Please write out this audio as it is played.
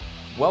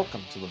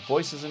Welcome to the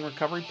Voices in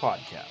Recovery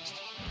podcast.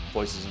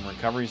 Voices in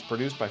Recovery is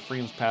produced by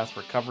Freedom's Path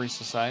Recovery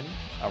Society,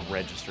 a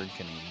registered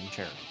Canadian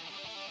charity.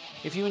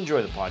 If you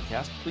enjoy the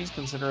podcast, please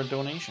consider a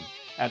donation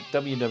at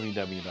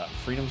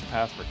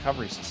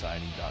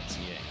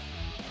www.freedomspathrecoverysociety.ca.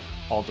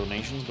 All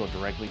donations go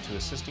directly to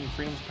assisting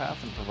Freedom's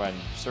Path in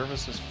providing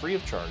services free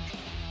of charge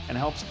and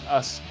helps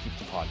us keep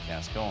the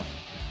podcast going.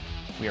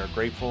 We are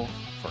grateful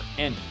for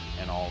any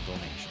and all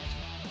donations.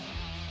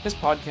 This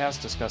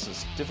podcast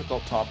discusses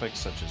difficult topics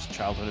such as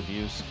childhood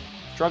abuse,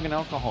 drug and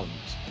alcohol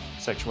use,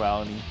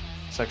 sexuality,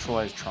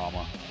 sexualized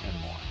trauma, and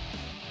more.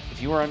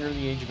 If you are under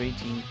the age of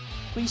 18,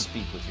 please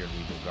speak with your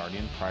legal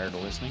guardian prior to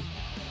listening.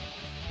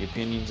 The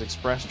opinions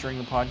expressed during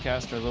the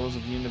podcast are those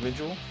of the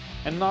individual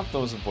and not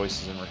those of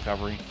Voices in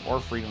Recovery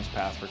or Freedom's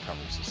Path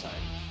Recovery Society.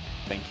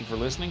 Thank you for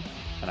listening,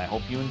 and I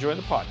hope you enjoy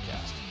the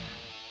podcast.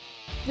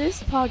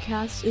 This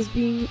podcast is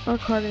being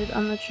recorded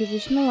on the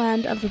traditional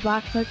land of the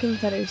Blackfoot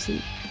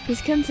Confederacy. This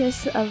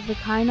consists of the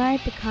Kainai,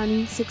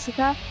 Piikani,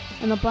 Siksika,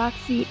 and the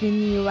Blackfeet in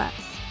the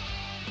U.S.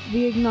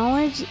 We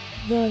acknowledge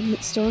the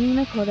Stoney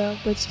Nakoda,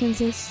 which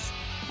consists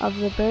of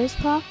the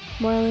Bearspaw,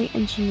 Morley,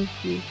 and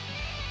Chiniki.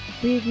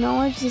 We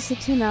acknowledge the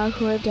Tsuut'ina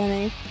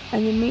Huardene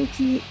and the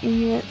Métis,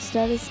 Inuit,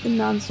 status, and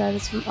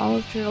non-status from all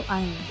of Turtle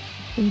Island,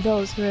 and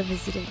those who are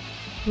visiting.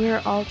 We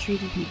are all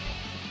treaty people.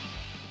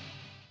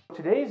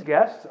 Today's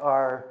guests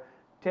are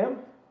Tim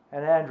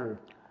and Andrew.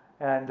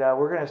 And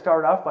we're going to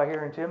start off by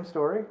hearing Tim's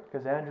story,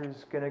 because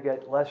Andrew's going to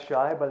get less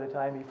shy by the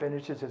time he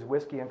finishes his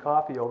whiskey and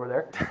coffee over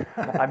there.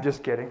 I'm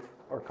just kidding.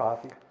 Or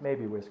coffee,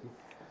 maybe whiskey.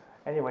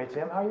 Anyway,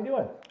 Tim, how are you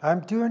doing?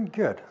 I'm doing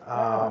good.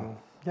 I'm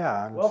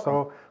welcome.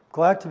 So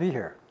glad to be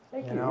here.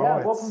 Thank you.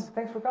 Welcome.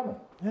 Thanks for coming.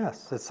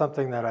 Yes, it's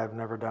something that I've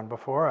never done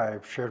before.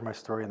 I've shared my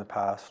story in the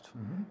past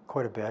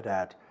quite a bit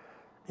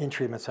in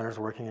treatment centers,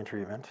 working in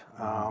treatment.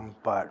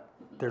 But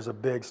there's a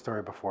big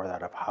story before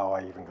that of how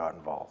I even got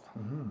involved.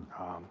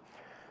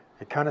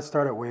 It kind of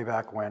started way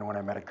back when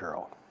I met a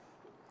girl,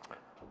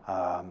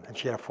 and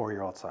she had a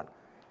 4-year-old son.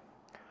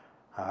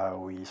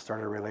 We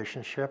started a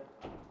relationship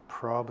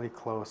probably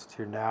close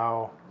to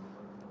now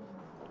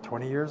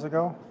 20 years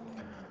ago.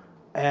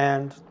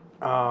 And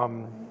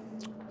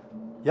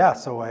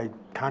so I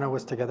kind of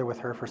was together with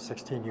her for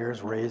 16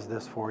 years, raised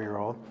this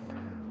 4-year-old.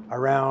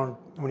 Around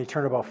when he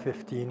turned about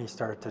 15, he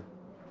started to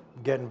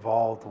get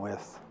involved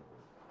with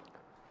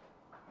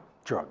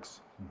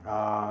drugs.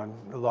 A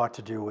lot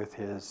to do with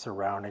his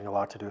surrounding, a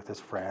lot to do with his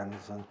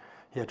friends, and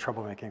he had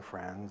trouble making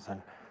friends, and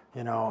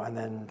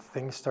then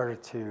things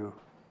started to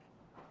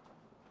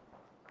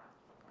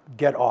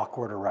get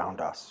awkward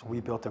around us.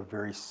 We built a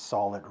very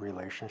solid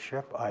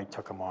relationship. I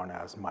took him on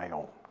as my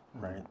own,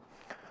 right?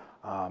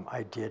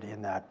 I did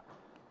in that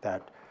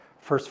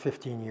first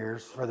 15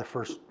 years, or the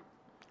first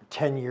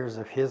 10 years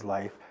of his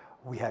life,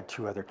 we had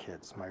 2 other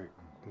kids,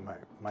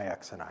 my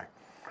ex and I.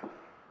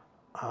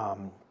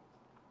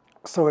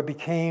 So it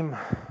became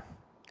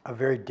a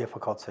very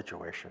difficult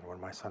situation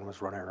when my son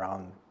was running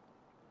around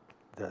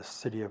the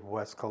city of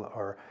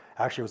or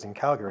actually it was in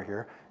Calgary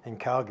here,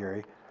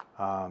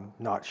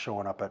 not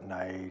showing up at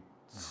night,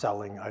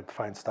 selling. I'd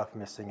find stuff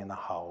missing in the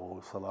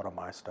house, a lot of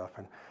my stuff.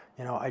 And,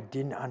 I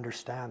didn't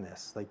understand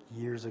this. Like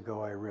years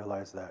ago, I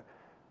realized that,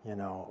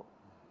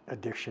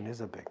 addiction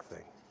is a big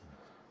thing.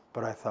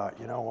 But I thought,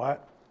 you know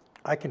what?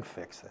 I can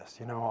fix this.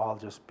 I'll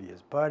just be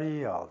his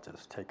buddy. I'll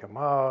just take him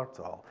out.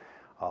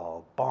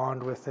 I'll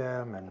bond with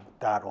him, and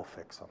that'll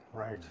fix him,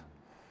 right?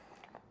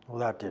 Well,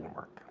 that didn't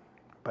work.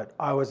 But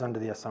I was under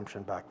the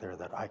assumption back there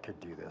that I could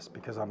do this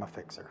because I'm a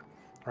fixer,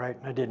 right?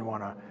 And I didn't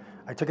want to,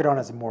 I took it on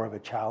as more of a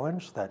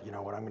challenge that,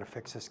 what, I'm going to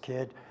fix this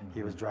kid.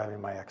 He was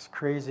driving my ex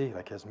crazy,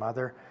 like his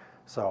mother.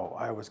 So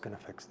I was going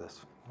to fix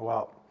this.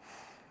 Well,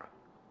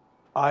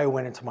 I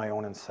went into my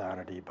own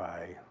insanity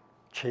by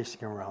chasing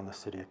him around the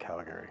city of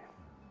Calgary.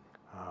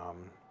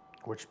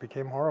 Which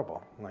became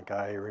horrible. Like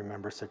I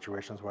remember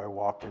situations where I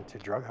walked into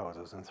drug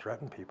houses and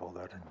threatened people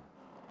that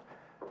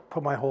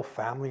put my whole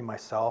family,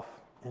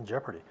 myself in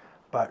jeopardy.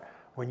 But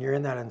when you're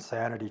in that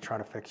insanity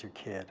trying to fix your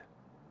kid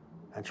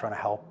and trying to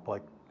help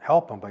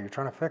him, but you're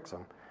trying to fix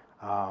him,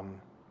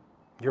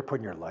 you're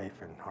putting your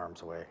life in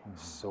harm's way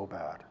so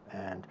bad.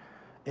 And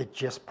it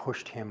just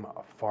pushed him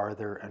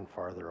farther and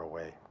farther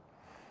away.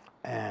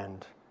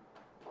 And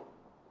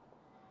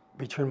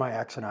between my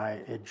ex and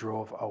I, it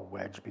drove a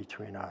wedge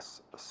between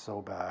us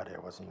so bad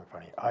it wasn't even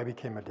funny. I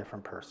became a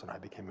different person. I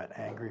became an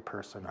angry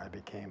person. I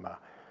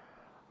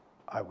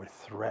would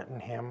threaten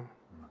him.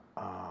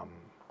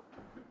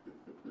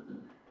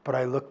 But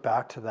I look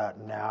back to that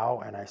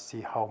now and I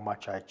see how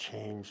much I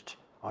changed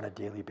on a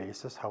daily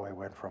basis, how I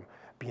went from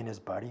being his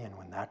buddy, and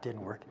when that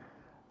didn't work,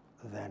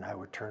 then I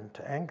would turn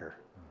to anger.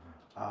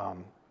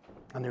 And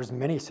there's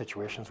many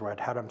situations where I'd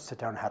had him sit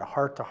down and had a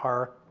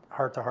heart-to-heart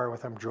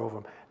with him, drove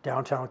him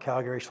downtown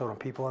Calgary, showed him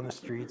people on the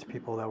streets,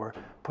 people that were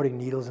putting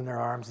needles in their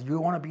arms. You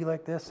want to be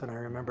like this? And I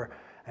remember,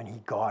 and he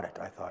got it.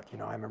 I thought,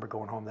 I remember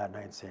going home that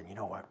night and saying, you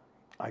know what?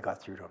 I got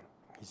through to him.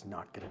 He's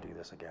not going to do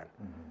this again.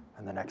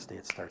 And the next day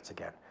it starts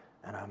again.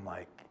 And I'm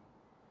like,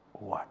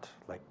 what?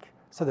 Like,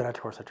 So then, of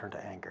course, I turned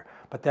to anger.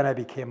 But then I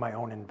became my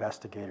own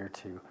investigator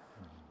to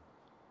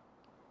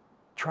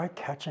try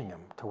catching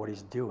him to what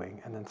he's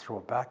doing and then throw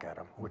it back at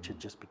him, which it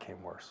just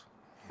became worse.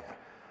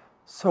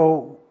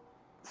 So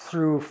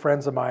through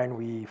friends of mine,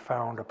 we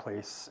found a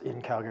place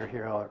in Calgary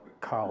here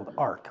called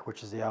ARC,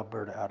 which is the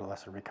Alberta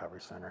Adolescent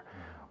Recovery Center.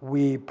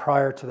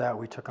 Prior to that,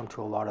 we took them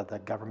to a lot of the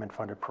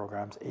government-funded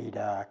programs,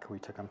 ADAC. We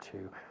took them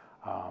to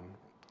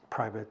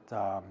private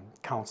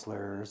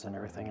counselors and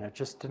everything, and it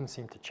just didn't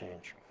seem to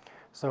change.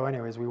 So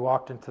anyways, we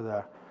walked into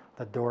the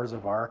doors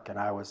of ARC, and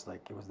I was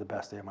like, it was the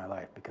best day of my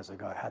life because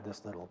I had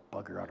this little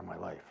bugger out of my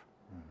life.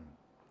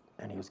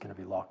 And he was going to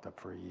be locked up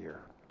for a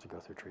year to go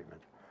through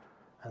treatment.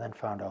 And then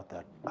found out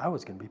that I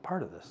was going to be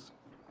part of this,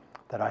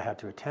 that I had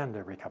to attend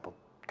every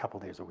couple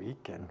days a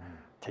week and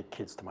take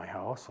kids to my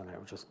house, and it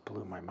just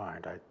blew my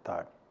mind. I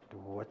thought,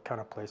 what kind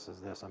of place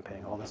is this? I'm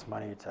paying all this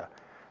money to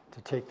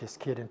take this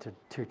kid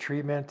into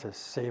treatment, to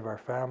save our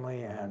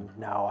family, and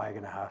now I'm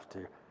going to have to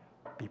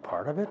be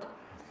part of it.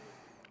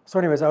 So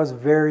anyways, I was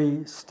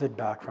very stood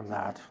back from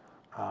that.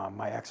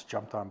 My ex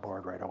jumped on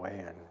board right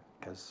away, and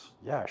because,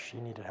 yeah, she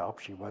needed help.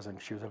 She was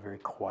a very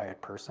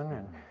quiet person,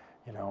 and,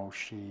 you know,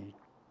 she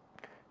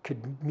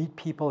could meet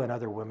people and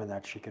other women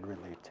that she could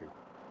relate to,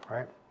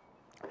 right?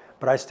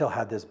 But I still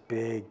had this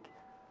big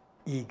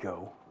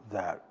ego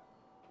that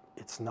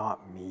it's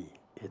not me,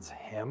 it's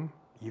him.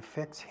 You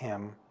fix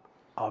him,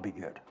 I'll be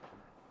good.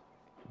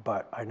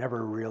 But I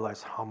never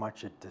realized how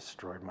much it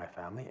destroyed my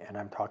family, and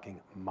I'm talking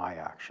my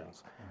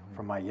actions.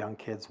 From my young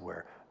kids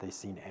where they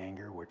seen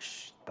anger,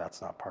 which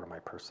that's not part of my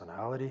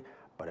personality,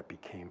 but it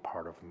became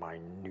part of my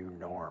new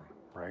norm,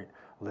 right?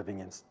 Living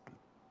in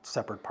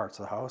separate parts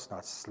of the house,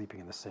 not sleeping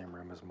in the same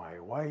room as my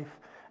wife.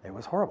 It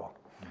was horrible.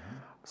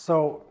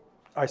 So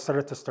I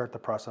started the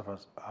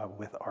process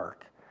with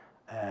ARC,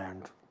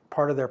 and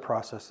part of their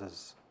process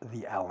is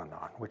the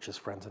Al-Anon, which is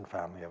friends and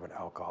family of an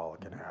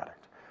alcoholic and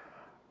addict.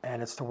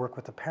 And it's to work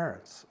with the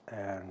parents.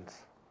 And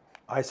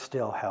I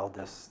still held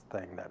this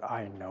thing that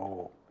I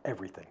know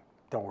everything.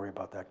 Don't worry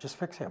about that. Just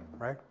fix him,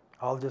 right?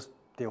 I'll just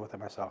deal with it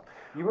myself.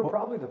 You were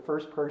probably the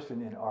first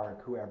person in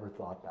ARC who ever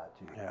thought that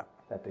too. Yeah.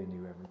 That they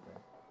knew everything.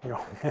 You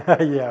know,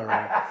 yeah,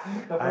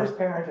 right. The first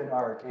parent in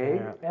ARC, eh,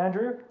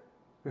 Andrew?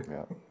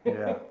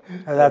 Yeah.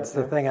 And that's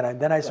the thing.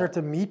 And then I start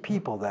to meet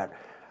people that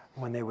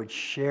when they would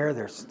share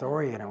their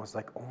story, and it was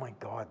like, oh my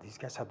God, these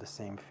guys have the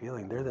same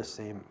feeling. They're the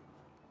same,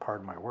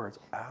 pardon my words,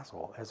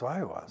 asshole as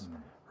I was,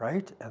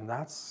 right? And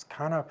that's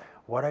kind of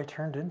what I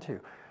turned into.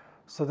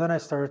 So then I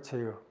started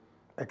to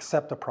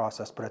accept the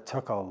process, but it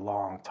took a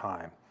long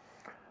time.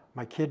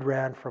 My kid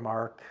ran from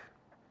ARC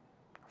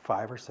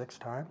 5 or 6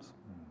 times.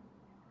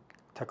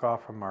 Took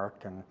off from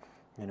ARC, and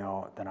you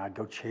know, then I'd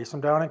go chase him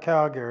down in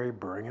Calgary,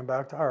 bring him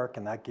back to ARC,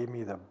 and that gave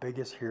me the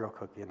biggest hero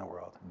cookie in the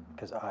world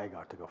because I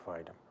got to go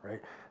find him,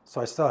 right? So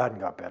I still hadn't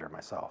got better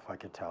myself. I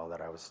could tell that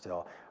I was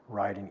still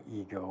riding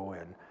ego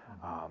and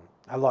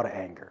a lot of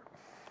anger.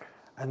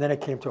 And then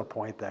it came to a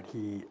point that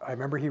I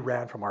remember he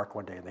ran from ARC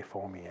one day, and they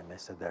phoned me and they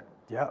said that,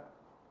 yeah,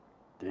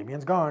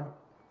 Damien's gone,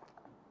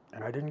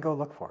 and I didn't go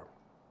look for him.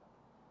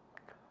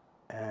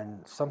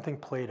 And something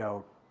played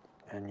out,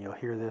 and you'll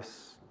hear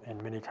this and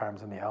many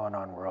times in the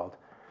Al-Anon world,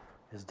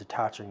 is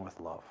detaching with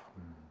love.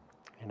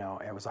 You know,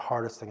 it was the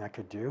hardest thing I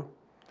could do,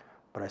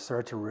 but I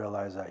started to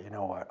realize that, you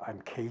know what,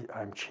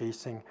 I'm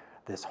chasing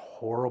this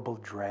horrible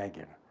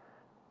dragon,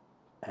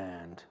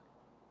 and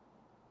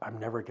I'm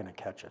never gonna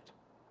catch it.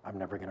 I'm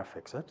never gonna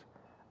fix it,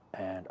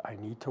 and I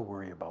need to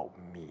worry about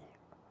me.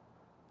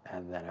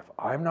 And then if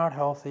I'm not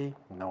healthy,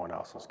 no one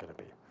else is gonna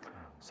be.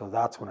 So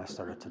that's when I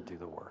started to do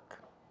the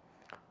work.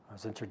 I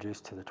was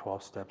introduced to the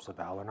 12 steps of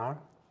Al-Anon,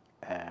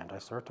 and I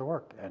started to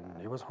work, and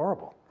it was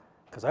horrible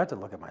because I had to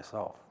look at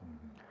myself.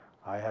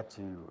 I had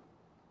to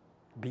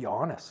be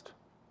honest,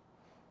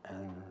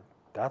 and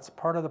that's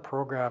part of the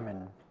program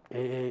in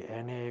AA,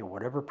 NA,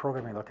 whatever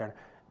program you look at.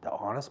 The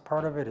honest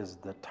part of it is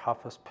the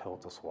toughest pill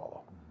to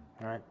swallow,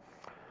 right?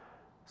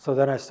 So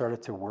then I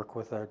started to work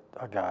with a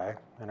guy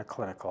in a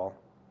clinical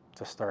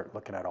to start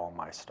looking at all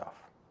my stuff.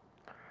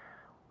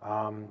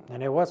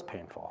 And it was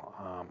painful.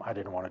 I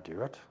didn't want to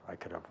do it. I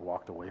could have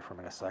walked away from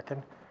it in a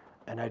second.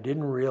 And I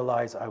didn't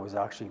realize I was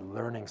actually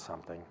learning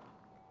something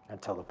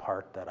until the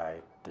part that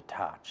I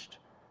detached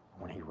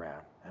when he ran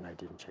and I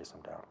didn't chase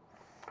him down.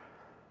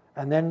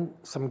 And then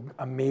some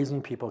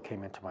amazing people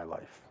came into my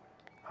life.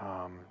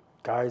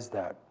 Guys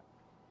that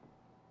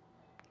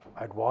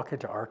I'd walk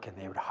into ARC and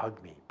they would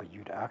hug me, but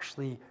you'd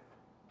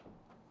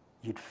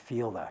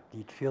feel that.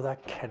 You'd feel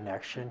that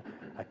connection,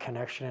 a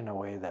connection in a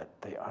way that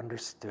they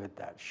understood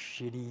that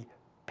shitty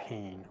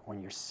pain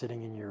when you're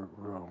sitting in your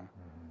room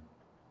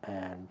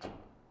and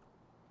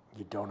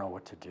you don't know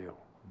what to do.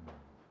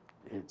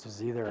 It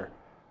was either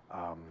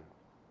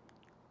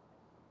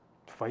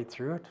fight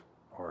through it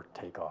or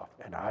take off.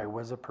 And I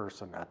was a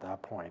person at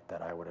that point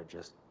that I would have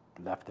just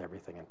left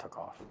everything and took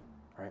off,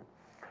 right?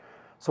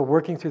 So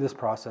working through this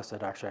process,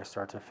 I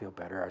started to feel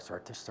better. I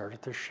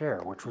started to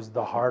share, which was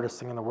the hardest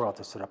thing in the world,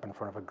 to sit up in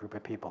front of a group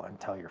of people and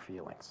tell your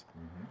feelings.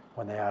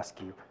 When they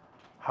ask you,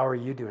 how are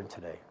you doing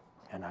today?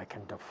 and I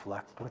can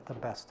deflect with the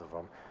best of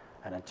them.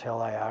 And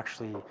until I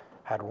actually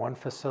had one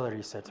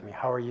facility said to me,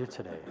 "How are you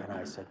today?" And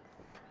I said,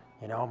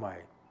 "You know, my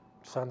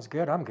son's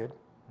good, I'm good."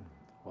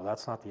 Well,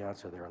 that's not the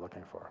answer they were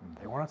looking for.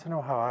 They wanted to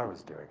know how I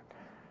was doing.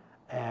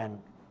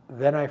 And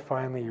then I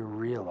finally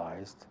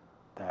realized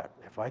that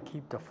if I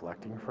keep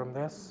deflecting from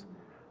this,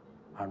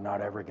 I'm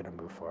not ever going to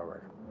move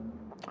forward.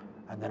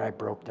 And then I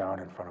broke down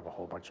in front of a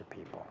whole bunch of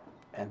people.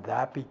 And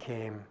that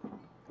became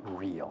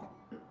real,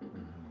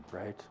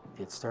 right?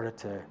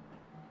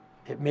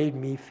 It made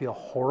me feel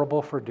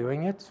horrible for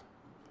doing it.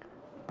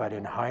 But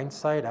in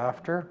hindsight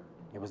after,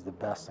 it was the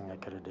best thing I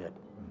could have did,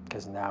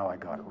 because now I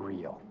got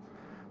real.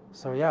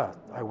 So yeah,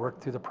 I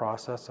worked through the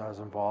process. I was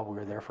involved. We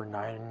were there for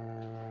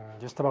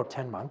just about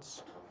 10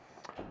 months.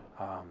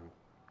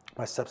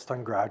 My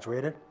stepson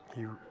graduated.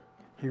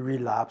 He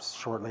relapsed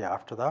shortly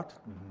after that.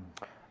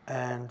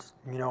 And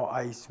you know,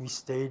 we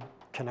stayed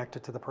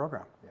connected to the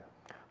program. Yeah.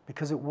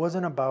 Because it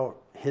wasn't about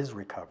his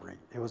recovery.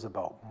 It was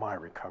about my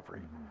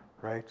recovery,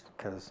 right?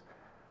 Because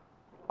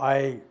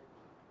I'm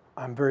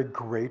very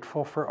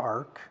grateful for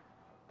ARC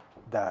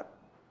that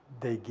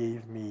they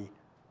gave me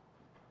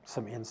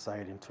some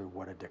insight into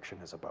what addiction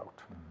is about,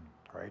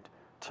 right?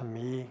 To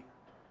me,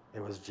 it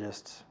was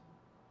just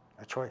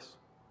a choice.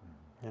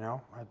 You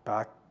know,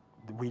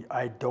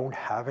 I don't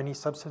have any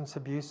substance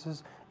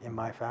abuses in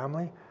my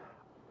family,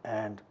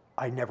 and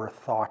I never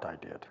thought I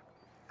did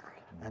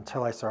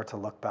until I started to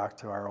look back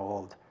to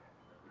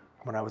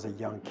when I was a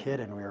young kid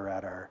and we were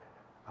at our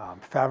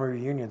family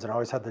reunions, and I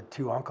always had the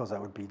two uncles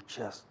that would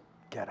just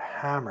get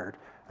hammered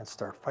and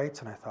start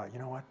fights, and I thought, you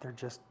know what, they're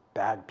just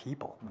bad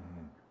people.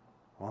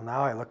 Well,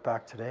 now I look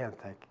back today and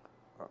think,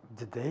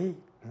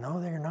 no,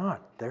 they're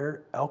not.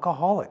 They're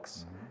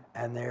alcoholics,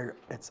 and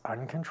it's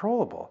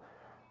uncontrollable.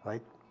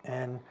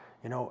 And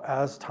you know,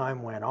 as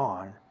time went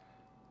on,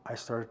 I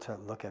started to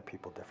look at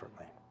people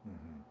differently,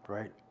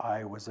 right?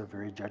 I was a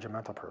very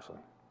judgmental person.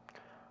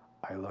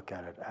 I look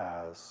at it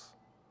as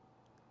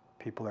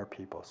people are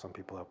people. Some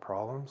people have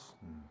problems,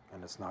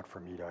 and it's not for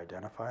me to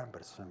identify them,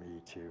 but it's for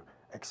me to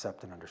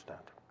accept and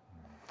understand.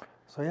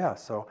 So yeah,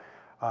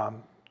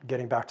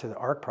 getting back to the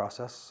ARC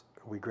process,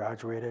 we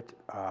graduated.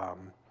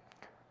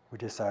 We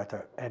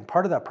decided and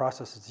part of that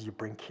process is you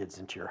bring kids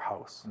into your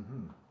house.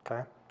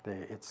 Okay,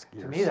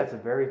 to me, that's a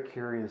very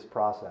curious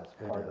process,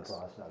 part of the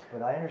process.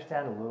 But I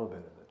understand a little bit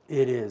of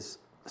it. It is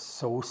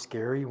so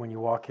scary when you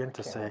walk in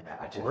to say,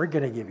 we're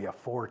going to give you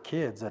 4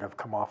 kids that have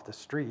come off the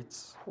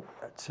streets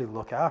to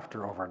look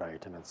after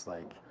overnight, and it's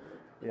like,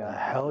 the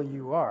hell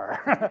you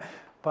are.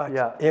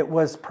 But it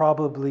was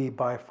probably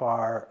by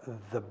far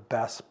the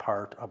best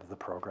part of the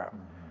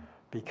program,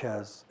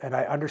 and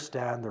I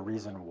understand the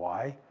reason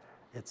why.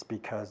 It's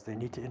because they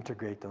need to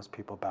integrate those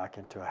people back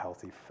into a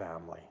healthy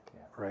family,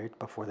 right,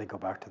 before they go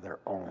back to their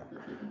own.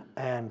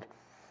 And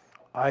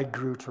I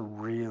grew to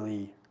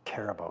really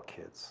care about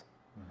kids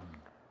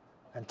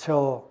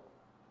until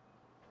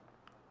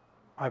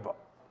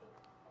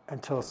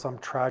some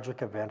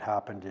tragic event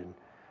happened in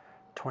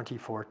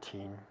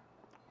 2014.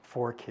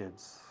 4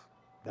 kids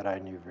that I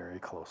knew very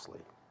closely,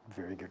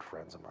 very good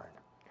friends of mine,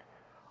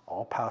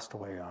 all passed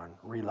away on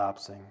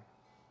relapsing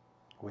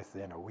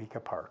within a week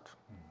apart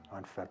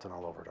on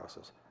fentanyl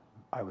overdoses.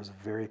 I was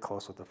very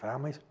close with the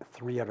families.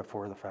 3 out of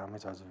 4 of the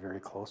families I was very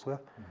close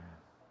with.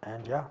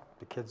 And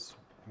the kids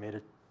made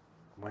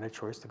a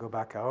choice to go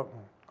back out,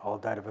 and all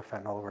died of a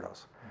fentanyl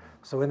overdose.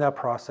 So in that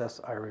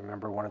process, I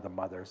remember one of the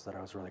mothers that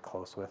I was really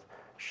close with.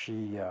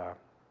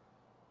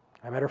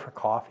 I met her for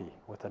coffee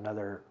with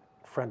another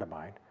friend of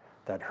mine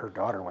that her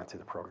daughter went through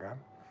the program.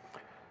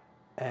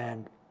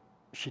 And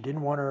she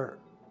didn't want her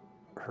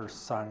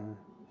son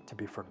to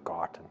be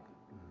forgotten.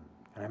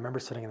 And I remember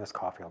sitting in this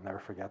coffee, I'll never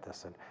forget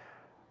this, and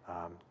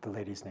the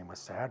lady's name was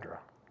Sandra.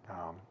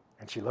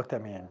 And she looked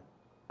at me, and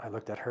I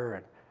looked at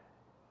her,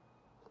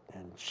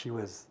 and she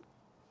was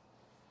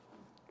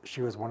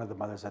one of the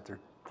mothers that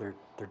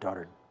their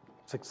daughter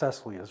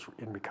successfully is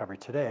in recovery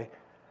today.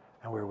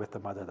 And we were with the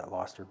mother that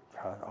lost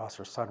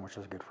her son, which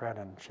was a good friend.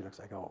 And she looks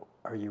like, "Oh,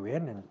 are you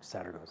in?" And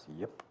Sandra goes,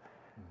 "Yep."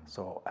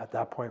 So at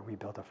that point, we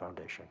built a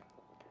foundation.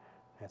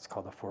 It's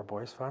called the 4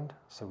 Boys Fund.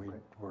 So we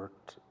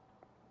worked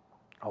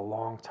a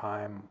long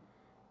time,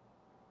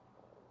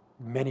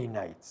 many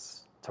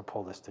nights to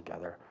pull this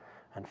together.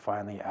 And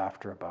finally,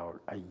 after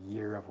about a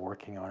year of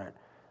working on it,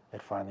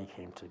 it finally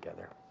came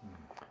together.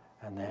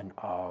 And then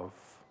I'm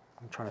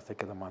trying to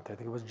think of the month, I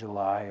think it was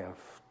July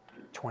of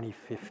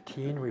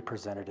 2015, we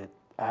presented it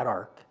at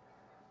ARC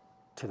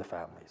to the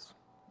families,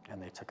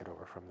 and they took it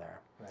over from there.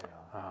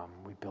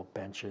 We built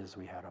benches,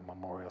 we had a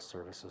memorial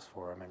services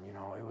for them, and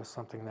it was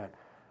something that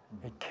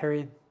it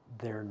carried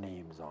their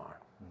names on,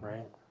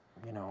 right?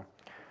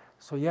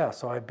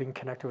 So I've been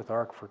connected with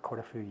ARC for quite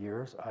a few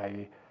years.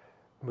 I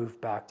moved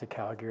back to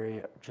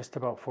Calgary just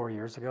about 4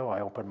 years ago.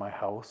 I opened my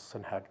house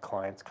and had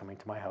clients coming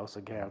to my house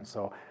again.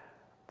 So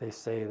they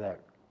say that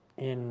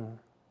in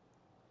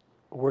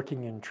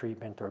working in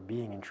treatment or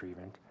being in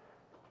treatment,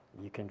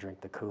 you can drink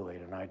the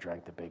Kool-Aid, and I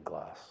drank the big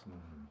glass,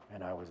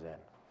 and I was in.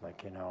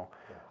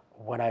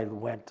 when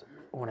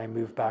I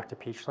moved back to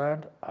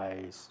Peachland,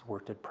 I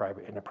worked in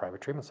a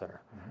private treatment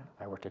center.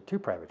 I worked at 2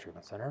 private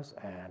treatment centers,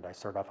 and I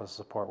started off as a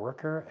support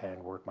worker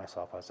and worked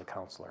myself as a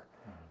counselor.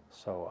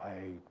 So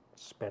I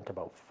spent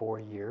about 4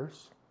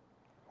 years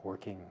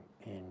working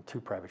in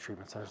 2 private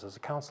treatment centers as a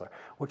counselor,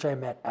 which I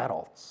met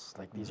adults.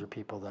 Like these are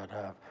people that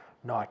have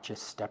not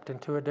just stepped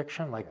into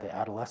addiction, like the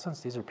adolescents.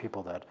 These are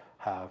people that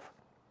have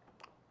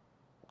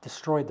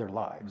destroyed their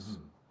lives.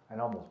 And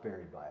almost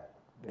buried by it.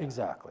 Yeah.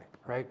 Exactly,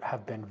 right?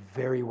 Have been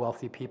very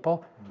wealthy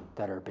people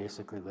that are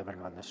basically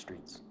living on the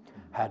streets,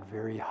 had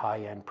very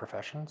high-end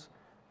professions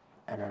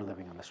and are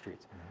living on the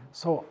streets.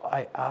 So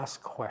I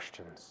ask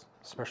questions,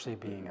 especially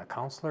being a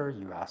counselor,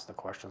 you ask the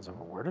questions of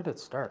where did it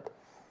start?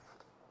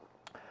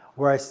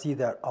 Where I see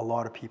that a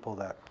lot of people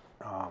that,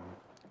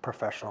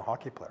 professional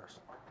hockey players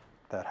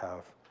that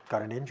have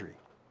got an injury,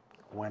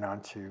 went on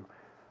to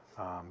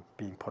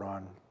being put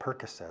on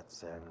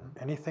Percocets and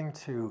anything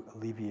to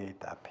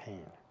alleviate that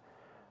pain.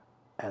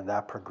 And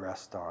that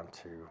progressed on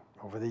to,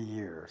 over the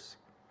years,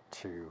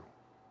 to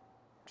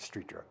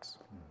street drugs,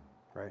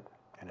 right?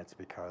 And it's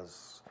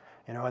because,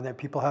 and then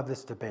people have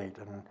this debate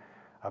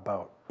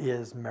about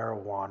is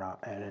marijuana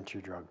an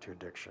entry drug to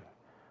addiction?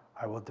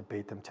 I will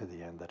debate them to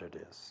the end that it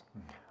is.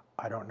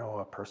 I don't know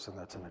a person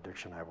that's in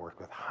addiction. I've worked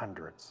with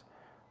hundreds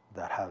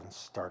that haven't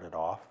started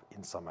off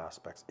in some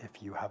aspects.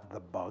 If you have the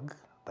bug,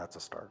 that's a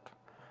start.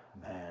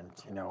 And,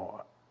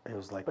 it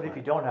was like... But if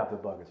you don't have the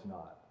bug, it's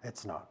not.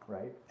 It's not.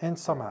 Right? And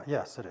somehow,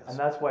 yes, it is. And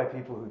that's why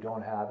people who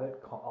don't have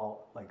it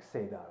all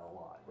say that a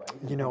lot, right?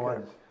 You know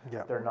what?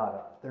 Yeah. They're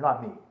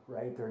not me,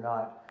 right? They're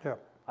not, yeah.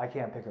 I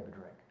can't pick up a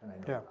drink, and I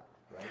know that,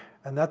 right?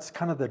 And that's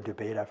kind of the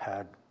debate I've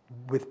had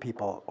with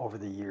people over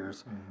the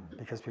years,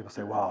 because people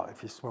say, well,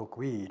 if you smoke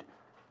weed,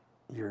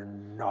 you're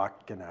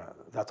not gonna,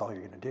 that's all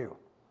you're gonna do.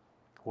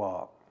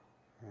 Well,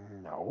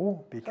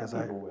 no, because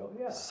some people will,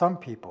 yeah. Some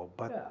people,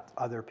 but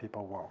other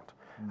people won't.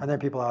 And then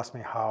people ask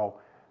me how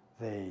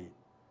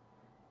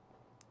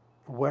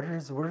where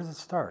does it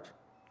start?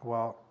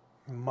 Well,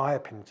 my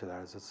opinion to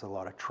that is it's a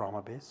lot of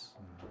trauma base,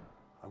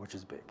 which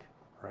is big,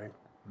 right?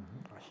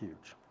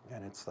 Huge.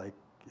 And it's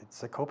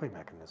a coping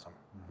mechanism,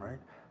 right?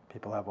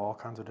 People have all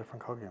kinds of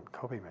different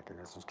coping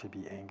mechanisms. Could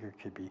be anger,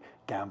 could be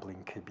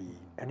gambling, could be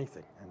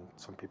anything. And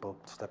some people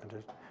step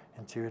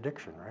into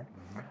addiction,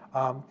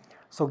 right?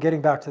 So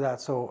getting back to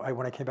that,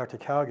 when I came back to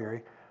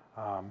Calgary,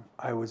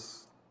 I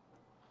was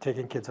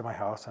taking kids at my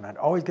house, and I'd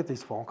always get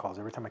these phone calls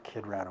every time a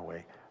kid ran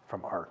away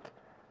from ARC.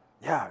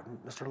 Yeah,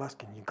 Mr.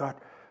 Luskin,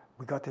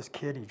 we got this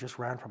kid, he just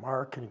ran from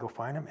ARC, can you go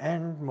find him?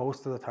 And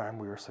most of the time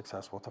we were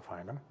successful to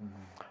find him.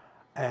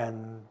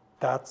 And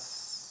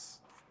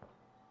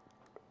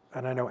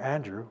and I know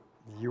Andrew,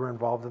 you were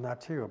involved in that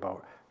too,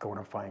 about going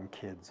and finding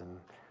kids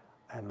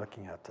and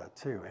looking at that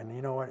too. And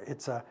you know what,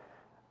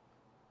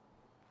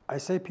 I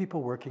say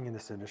people working in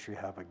this industry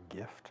have a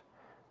gift.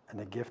 And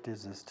the gift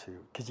is to,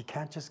 because you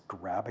can't just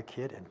grab a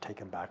kid and take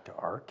him back to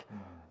ARC.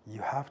 You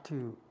have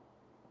to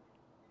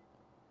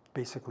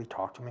basically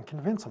talk to him and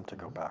convince him to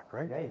go back,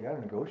 right? Yeah, you got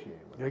to negotiate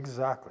with him.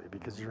 Exactly,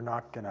 because you're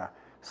not going to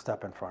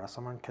step in front of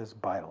someone, because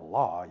by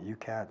law, you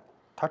can't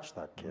touch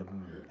that kid.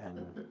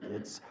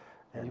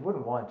 And you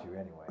wouldn't want to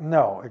anyway.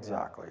 No,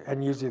 exactly.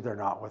 And usually they're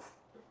not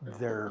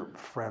their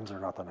friends are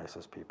not the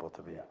nicest people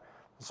to be,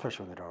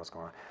 especially when they don't know what's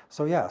going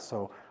on.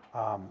 So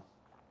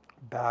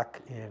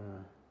back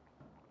in,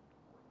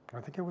 I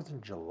think it was in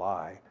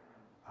July,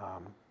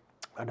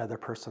 another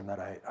person that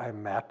I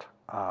met,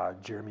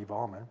 Jeremy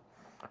Vollman,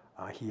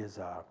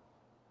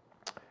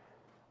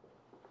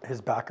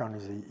 his background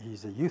is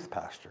he's a youth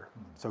pastor.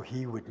 So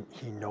he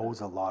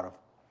knows a lot of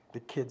the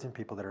kids and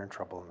people that are in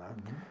trouble in that.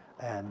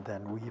 And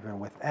then even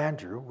with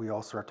Andrew, we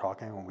all started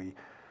talking, and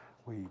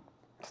we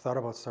thought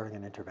about starting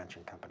an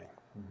intervention company.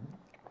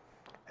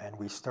 And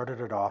we started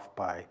it off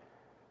by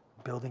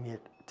building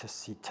it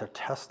to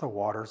test the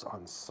waters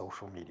on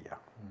social media.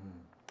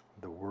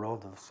 The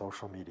world of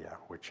social media,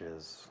 which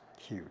is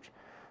huge.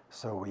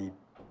 So we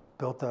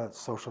built a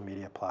social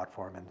media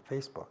platform in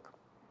Facebook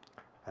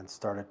and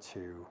started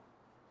to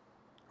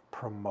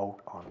promote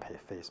on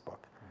Facebook.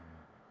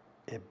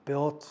 It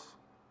built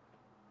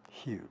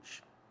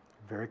huge,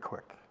 very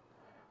quick.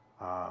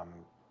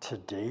 To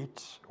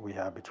date, we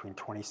have between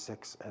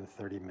 26 and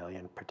 30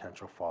 million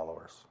potential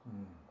followers.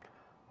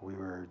 We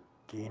were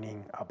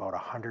gaining about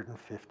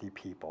 150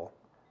 people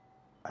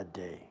a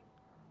day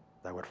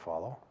that would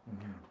follow.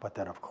 But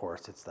then, of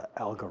course, it's the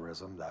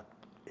algorithm that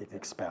it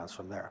expands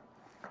from there.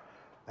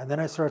 And then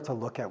I started to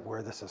look at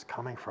where this is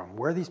coming from,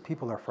 where these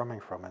people are coming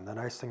from. And the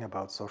nice thing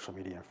about social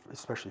media,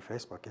 especially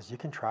Facebook, is you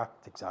can track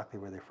exactly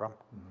where they're from.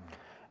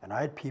 And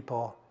I had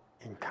people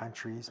in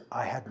countries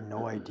I had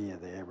no idea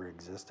they ever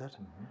existed.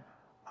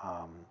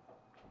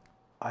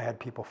 I had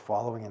people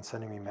following and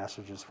sending me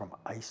messages from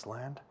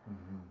Iceland.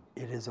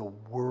 It is a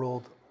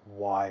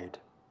worldwide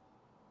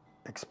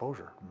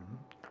exposure.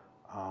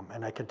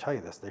 And I can tell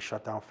you this, they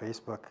shut down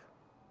Facebook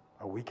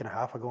a week and a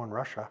half ago in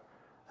Russia,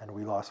 and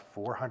we lost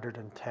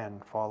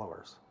 410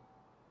 followers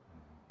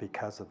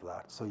because of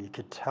that. So you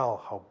could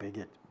tell how big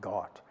it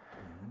got.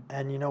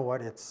 And you know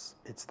what? It's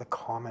the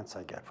comments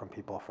I get from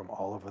people from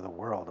all over the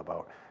world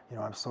about,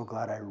 I'm so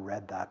glad I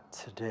read that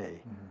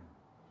today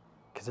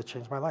because it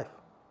changed my life.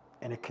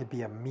 And it could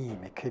be a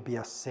meme, it could be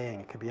a saying,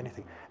 it could be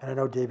anything. And I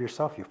know, Dave,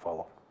 yourself, you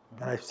follow.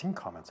 And I've seen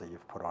comments that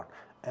you've put on.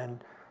 And,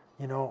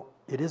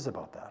 it is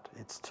about that.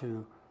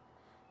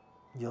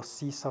 You'll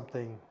see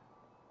something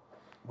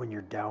when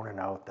you're down and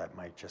out that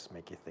might just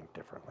make you think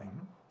differently,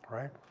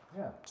 right?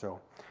 Yeah.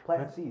 So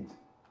Planting seeds.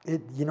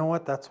 you know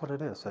what? That's what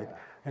it is. Like,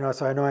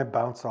 so I know I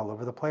bounce all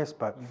over the place,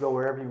 but You go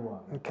wherever you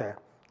want. okay.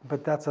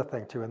 But that's the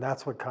thing too, and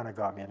that's what kind of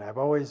got me. And I've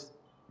always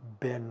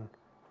been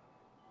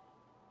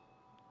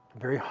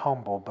very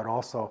humble, but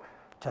also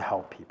to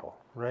help people,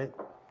 right?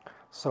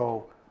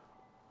 So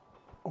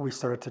we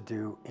started to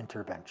do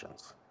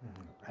interventions,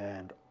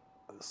 and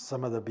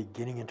some of the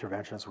beginning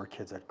interventions were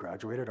kids that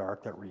graduated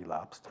ARC that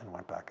relapsed and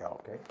went back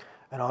out. Okay.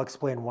 And I'll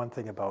explain one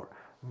thing about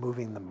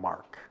moving the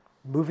mark.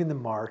 Moving the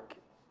mark,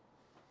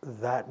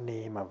 that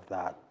name of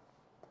that,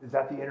 Is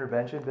that the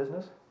intervention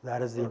business?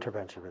 that is the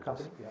intervention business.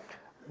 Company? Yeah.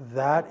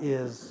 That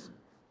is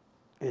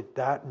it.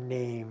 That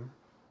name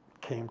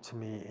came to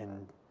me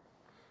in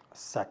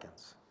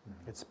seconds.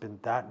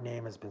 That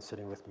name has been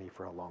sitting with me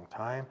for a long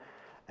time,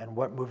 and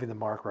what moving the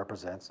mark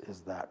represents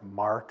is that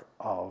mark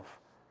of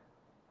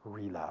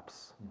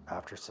relapse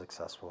after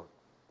successful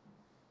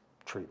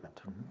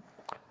treatment.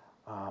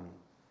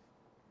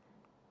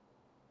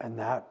 And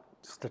that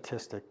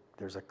statistic,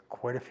 there's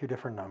quite a few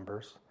different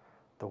numbers.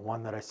 The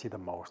one that I see the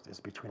most is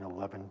between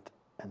 11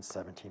 and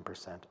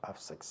 17% of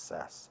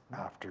success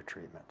after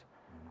treatment.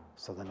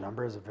 So the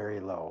number is very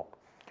low.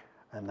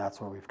 And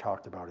that's what we've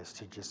talked about, is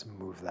to just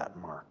move that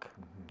mark.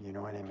 You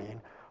know what I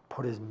mean?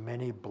 Put as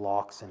many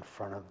blocks in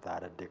front of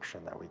that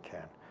addiction that we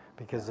can.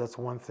 Because that's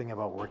one thing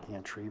about working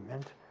in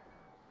treatment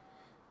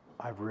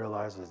I've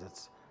realized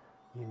is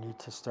you need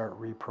to start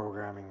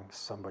reprogramming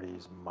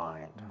somebody's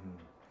mind.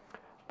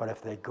 But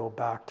if they go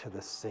back to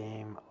the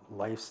same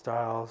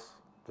lifestyles,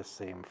 the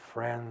same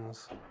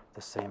friends,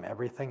 the same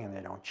everything, and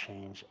they don't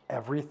change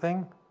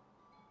everything,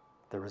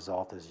 the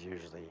result is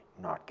usually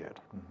not good.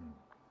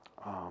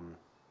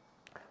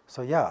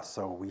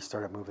 So we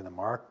started moving the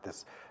mark.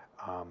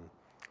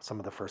 Some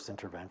of the first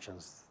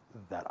interventions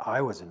that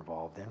I was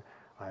involved in,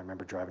 I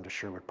remember driving to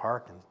Sherwood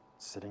Park and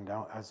sitting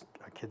down, as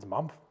a kid's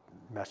mom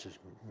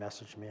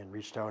messaged me and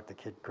reached out. The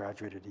kid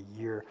graduated a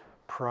year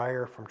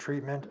prior from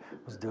treatment,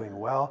 was doing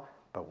well,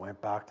 but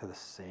went back to the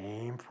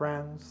same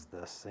friends,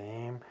 the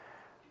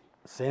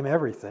same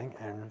everything,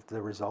 and the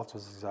results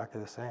was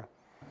exactly the same.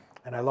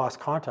 And I lost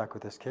contact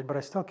with this kid, but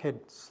I still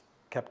kept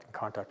in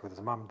contact with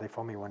his mom. They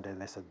phoned me one day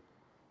and they said,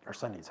 our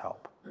son needs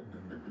help.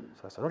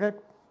 So I said, okay.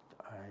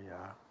 I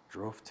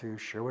drove to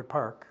Sherwood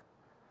Park,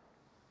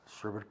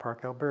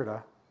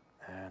 Alberta,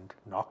 and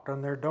knocked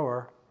on their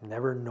door,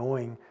 never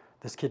knowing,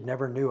 this kid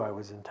never knew I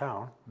was in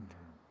town,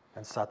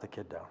 and sat the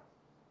kid down.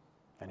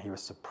 And he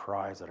was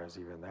surprised that I was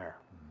even there.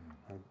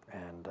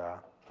 And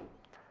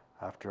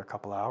after a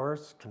couple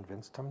hours,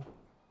 convinced him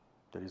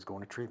that he's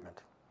going to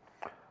treatment.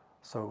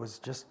 So it was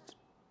just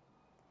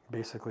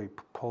basically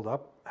pulled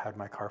up, had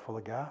my car full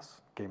of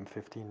gas, gave him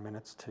 15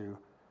 minutes to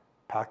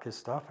pack his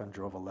stuff, and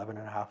drove 11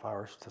 and a half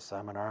hours to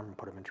Salmon Arm and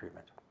put him in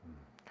treatment.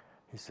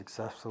 He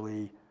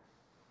successfully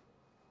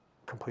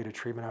completed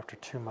treatment after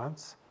 2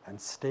 months and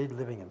stayed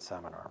living in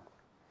Salmon Arm.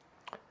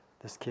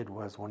 This kid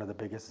was one of the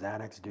biggest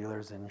Xanax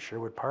dealers in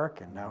Sherwood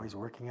Park, and now he's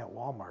working at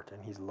Walmart,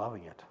 and he's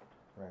loving it.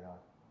 Right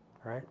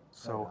on. Right?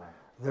 So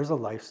there's a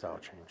lifestyle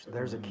change.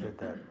 There's a kid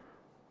that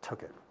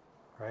took it,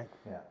 right?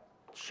 Yeah.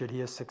 Should he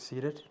have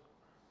succeeded?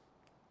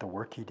 The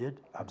work he did?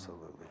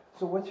 Absolutely.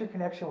 So what's your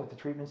connection with the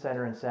treatment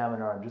center in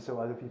Salmon Arm, just so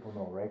other people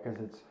know, right?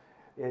 Because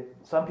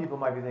some people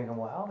might be thinking,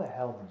 well, how the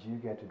hell did you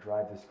get to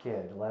drive this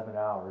kid 11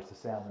 hours to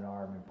Salmon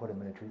Arm and put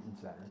him in a treatment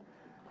center?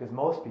 Because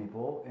most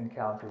people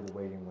encounter the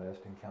waiting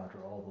list, encounter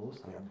all those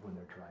things when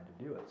they're trying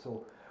to do it.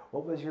 So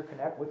what's your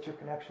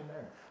connection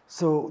there?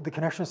 So the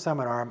connection to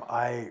Salmon Arm,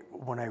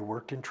 when I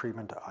worked in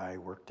treatment, I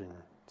worked in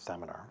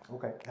Salmon Arm.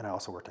 Okay. And I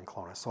also worked in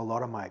Kelowna. So a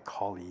lot of my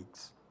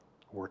colleagues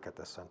work at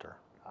this center,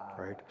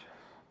 right? Gotcha.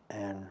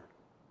 And,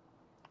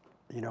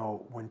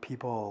 when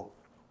people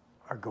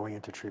are going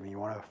into treatment, you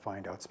want to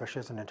find out, especially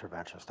as an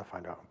interventionist, to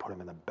find out and put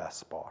them in the best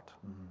spot,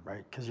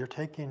 right? Because you're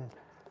taking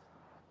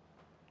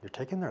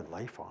their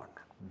life on.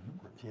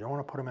 You don't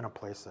want to put them in a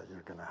place that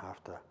you're going to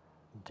have to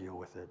deal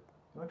with it.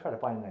 You want to try to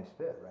find a nice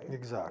fit, right?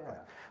 Exactly.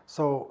 Yeah.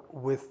 So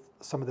with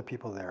some of the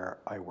people there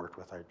I worked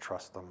with, I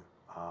trust them.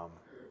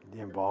 The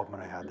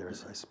involvement I had there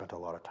is I spent a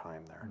lot of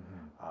time there.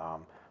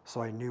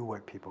 So I knew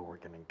what people were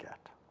going to get,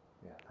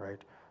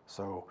 right?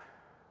 So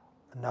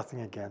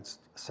nothing against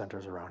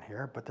centers around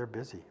here, but they're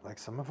busy. Like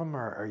some of them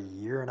are a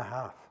year and a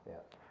half. Yeah.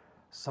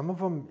 Some of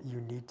them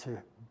you need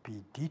to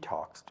be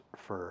detoxed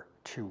for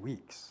 2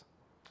 weeks.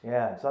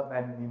 Yeah,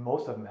 and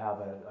most of them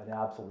have an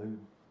absolute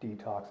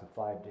detox of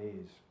 5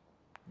 days,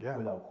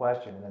 without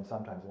question, and then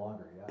sometimes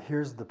longer. Yeah.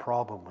 Here's the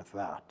problem with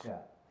that. Yeah.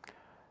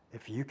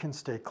 If you can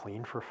stay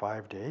clean for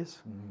 5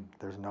 days,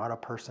 there's not a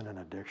person in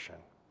addiction.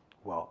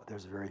 Well,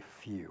 there's very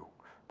few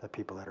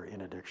people that are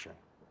in addiction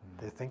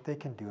They think they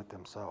can do it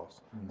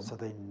themselves. So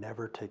they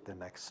never take the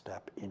next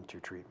step into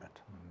treatment,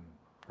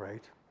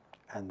 right?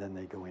 And then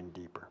they go in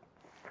deeper.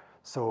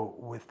 So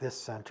with this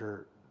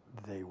center,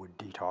 they would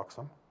detox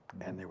them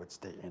and they would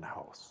stay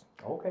in-house.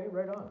 Okay,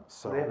 right on.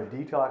 So- So they have a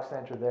detox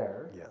center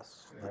there.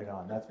 Yes. Right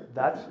on.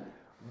 That's.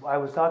 I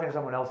was talking to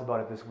someone else about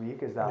it this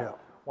week. Is that Yeah.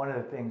 one of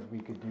the things we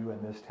could do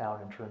in this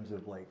town in terms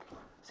of like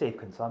safe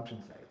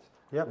consumption sites?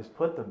 Yep. Is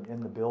put them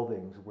in the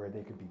buildings where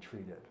they could be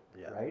treated,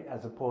 Yeah. right?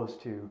 As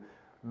opposed to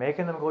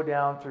making them go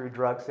down through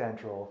Drug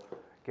Central,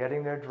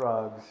 getting their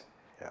drugs.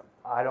 Yeah.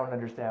 I don't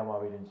understand why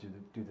we didn't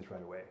do this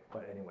right away.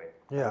 But anyway.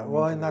 Yeah, I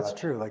well, mean, and that's right-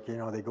 true. Like,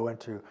 they go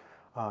into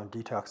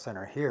detox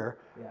center here.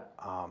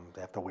 Yeah.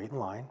 They have to wait in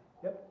line.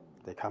 Yep.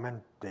 They come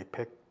in, they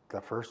pick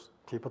the first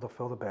people to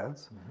fill the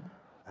beds,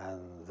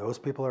 and those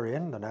people are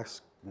in. The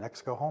next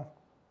go home,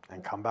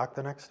 and come back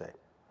the next day.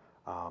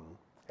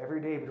 Every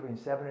day between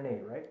 7 and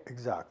 8, right?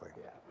 Exactly.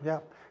 Yeah. Yeah,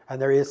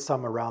 and there is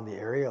some around the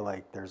area.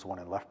 Like there's one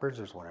in Lethbridge,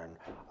 there's one in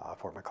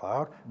Fort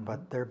Macleod,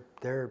 but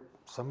they're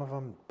some of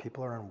them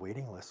people are on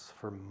waiting lists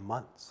for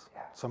months.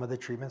 Yeah. Some of the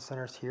treatment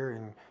centers here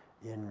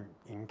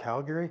in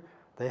Calgary,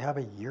 they have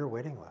a year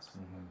waiting list,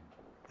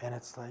 and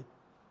it's like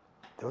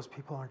those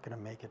people aren't going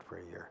to make it for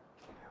a year.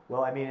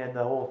 Well, I mean, and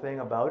the whole thing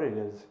about it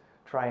is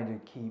trying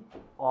to keep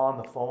on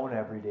the phone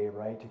every day,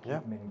 right? To keep Yeah.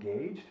 them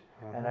engaged.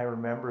 And I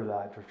remember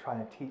that for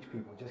trying to teach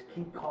people, just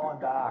keep calling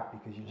back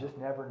because you just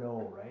never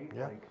know, right?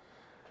 Yeah. Like,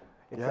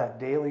 it's Yeah. that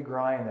daily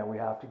grind that we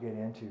have to get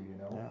into, you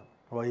know? Yeah.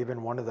 Well,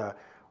 even one of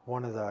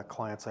the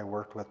clients I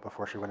worked with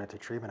before she went into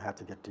treatment had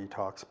to get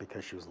detox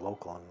because she was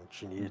local and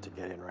she needed to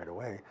get in right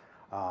away.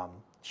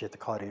 She had to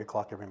call at 8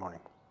 o'clock every morning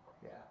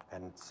Yeah.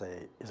 and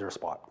say, "Is there a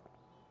spot?"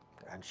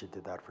 And she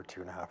did that for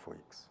 2.5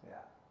 weeks. Yeah.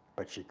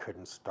 But she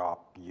couldn't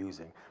stop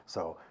using.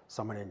 So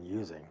someone in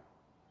using,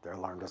 their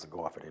alarm doesn't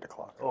go off at 8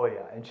 o'clock. Oh,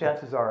 yeah. And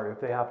chances are, if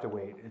they have to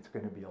wait, it's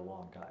going to be a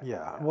long time.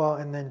 Yeah. Well,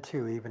 and then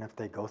too, even if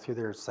they go through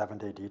their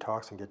 7-day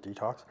detox and get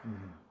detox,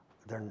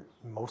 then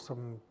most of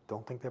them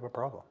don't think they have a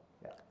problem.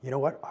 Yeah. You know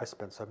what? I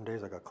spent 7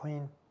 days. I got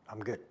clean. I'm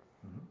good.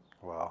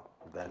 Well,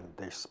 then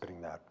they're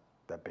spinning that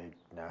big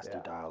nasty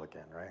Yeah. dial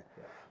again, right?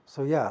 Yeah.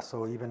 So yeah.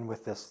 So even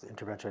with this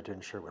intervention I did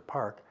in Sherwood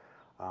Park,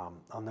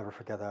 I'll never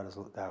forget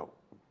that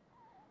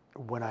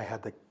when I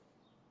had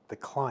the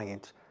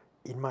client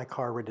in my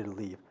car ready to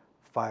leave,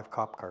 5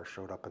 cop cars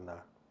showed up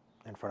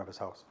in front of his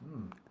house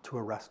to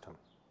arrest him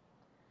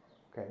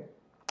Okay.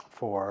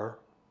 for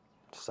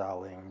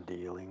selling,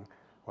 dealing,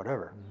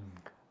 whatever.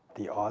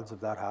 The odds of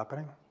that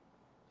happening,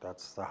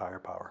 that's the higher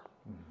power,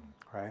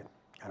 right?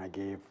 And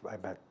I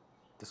bet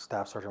the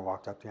staff sergeant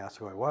walked up to me, asked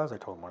who I was. I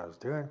told him what I was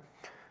doing.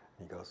 And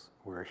he goes,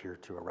 "We're here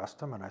to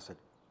arrest him." And I said,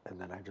 and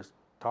then I just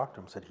talked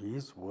to him, said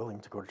he's willing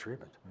to go to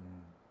treatment.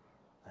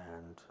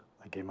 And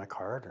I gave my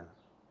card, and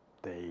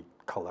they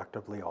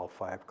collectively, all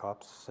 5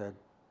 cops said,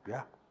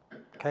 "Yeah,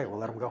 okay, we'll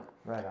let him go."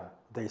 Right on.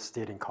 They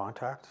stayed in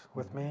contact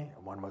with me.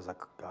 One was a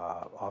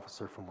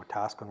officer from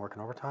Wetaskiwin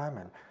working overtime,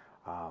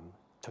 and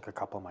took a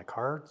couple of my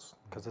cards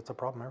because it's a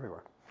problem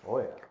everywhere. Oh,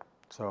 yeah.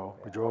 So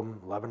we drove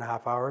them 11 and a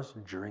half hours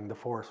during the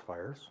forest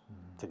fires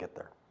to get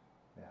there.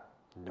 Yeah.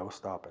 No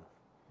stopping.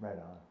 Right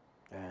on.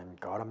 And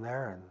got him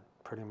there, and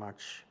pretty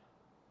much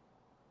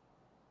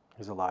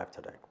he's alive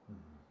today.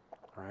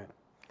 Right?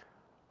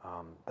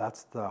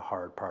 That's the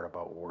hard part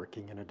about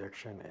working in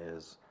addiction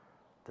is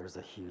there's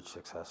the huge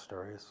success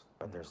stories,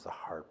 but there's the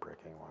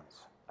heartbreaking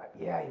ones.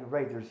 Yeah, you're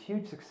right. There's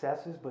huge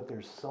successes, but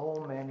there's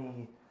so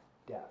many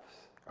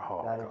deaths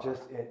Oh, that God.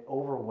 it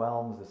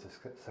overwhelms the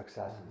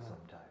successes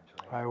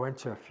sometimes, right? I went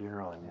to a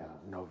funeral in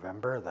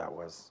November that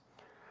was,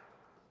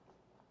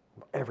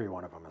 every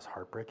one of them is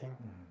heartbreaking,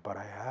 but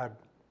I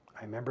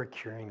remember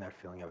carrying that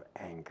feeling of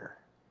anger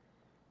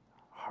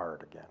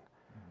hard again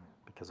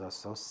because I was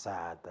so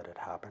sad that it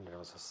happened, and it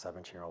was a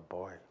 17-year-old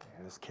boy.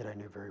 And this kid I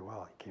knew very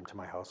well. He came to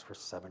my house for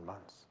 7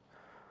 months,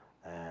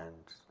 and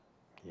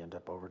he ended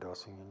up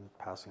overdosing and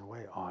passing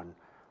away on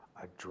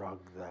a drug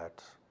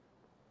that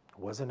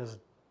wasn't his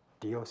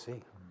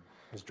DOC,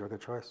 his drug of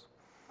choice.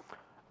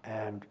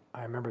 And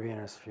I remember being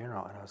at his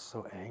funeral, and I was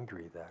so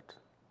angry that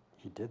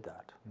he did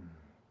that,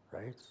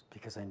 right?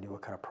 Because I knew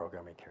what kind of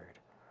program he carried.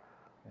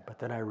 But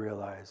then I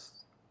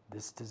realized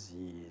this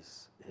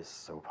disease is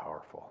so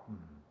powerful.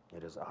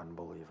 It is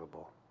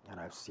unbelievable. And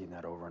I've seen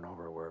that over and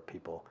over where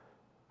people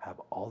have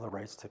all the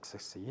rights to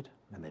succeed,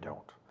 and they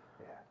don't.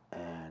 Yeah.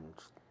 And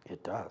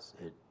it does.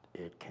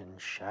 It can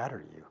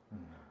shatter you.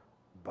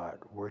 But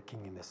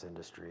working in this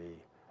industry,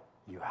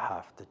 you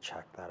have to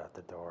check that at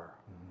the door.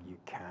 You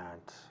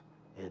can't.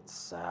 It's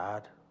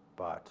sad,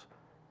 but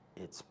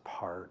it's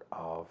part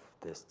of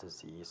this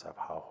disease of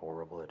how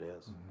horrible it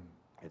is.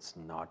 It's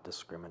not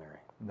discriminatory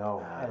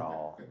No. at And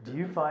all. do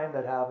you find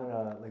that having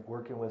like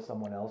working with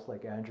someone else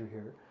like Andrew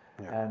here,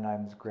 Yeah. and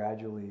I'm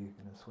gradually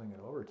going to swing it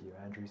over to you,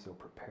 Andrew, so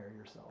prepare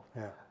yourself.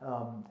 Yeah.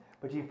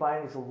 But do you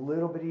find it's a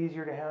little bit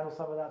easier to handle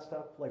some of that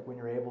stuff, like when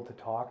you're able to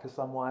talk to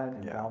someone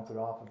and Yeah. bounce it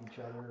off of each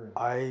other?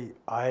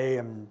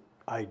 And...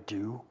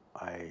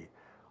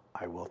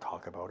 I will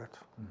talk about it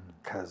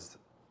because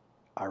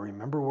I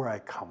remember where I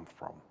come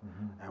from,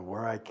 and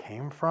where I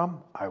came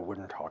from, I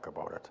wouldn't talk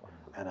about it.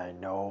 And I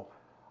know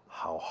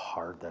how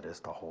hard that is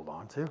to hold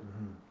on to.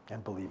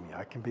 And believe me,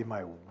 I can be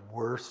my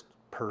worst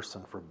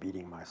person for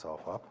beating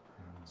myself up.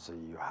 So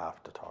you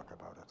have to talk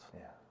about it.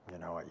 Yeah. You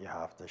know what? You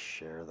have to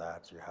share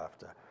that. You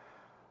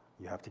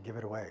have to give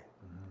it away,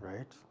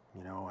 right?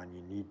 You know, and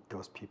you need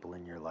those people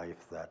in your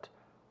life that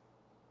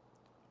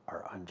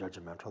are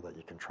unjudgmental, that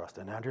you can trust.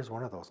 And Andrew's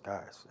one of those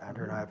guys.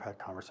 Andrew and I have had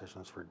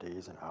conversations for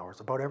days and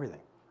hours about everything,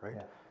 right?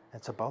 Yeah.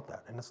 It's about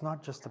that. And it's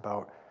not just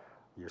about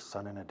your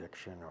son in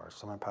addiction or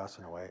someone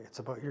passing away. It's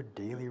about your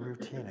daily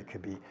routine. It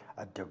could be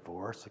a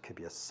divorce. It could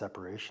be a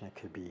separation. It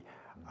could be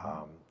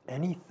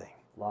anything.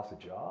 Lost a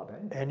job,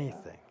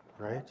 Anything,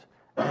 right?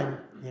 And,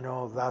 you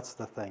know, that's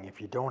the thing.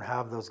 If you don't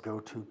have those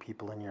go-to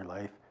people in your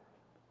life,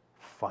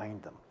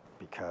 find them,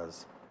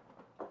 because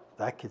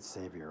that could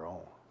save your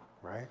own,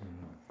 right?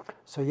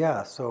 So,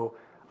 yeah,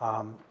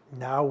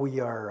 now we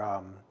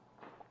are,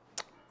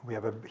 we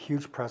have a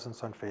huge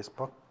presence on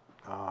Facebook,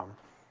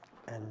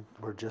 and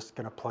we're just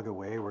going to plug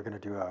away. We're going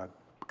to do a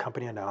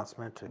company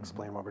announcement to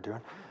explain what we're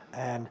doing.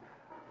 And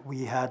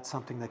we had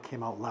something that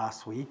came out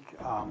last week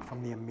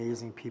from the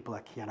amazing people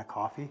at Kiana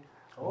Coffee,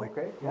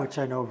 which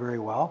I know very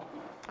well,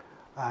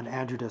 and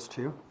Andrew does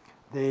too.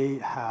 They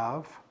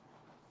have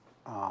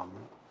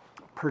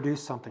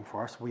produced something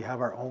for us. We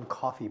have our own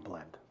coffee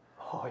blend.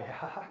 Oh,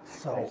 yeah.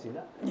 So, Can I see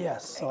that?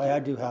 Yes, so I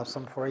do have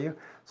some for you.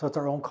 So it's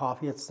our own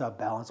coffee. It's a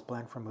balanced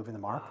blend from Moving the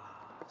Mark.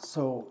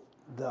 So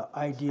the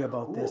idea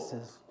about this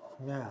is,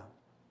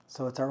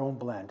 so it's our own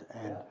blend.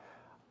 And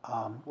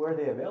where are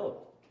they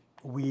available?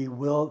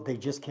 they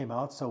just came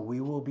out, so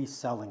we will be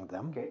selling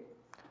them. Okay.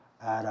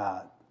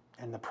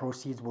 And the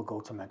proceeds will go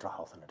to mental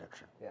health and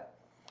addiction. Yeah.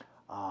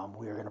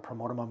 We are going to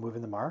promote them on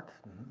Moving the Mark.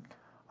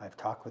 I've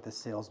talked with the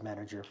sales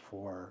manager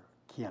for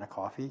Kiana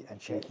Coffee,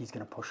 and he's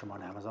going to push them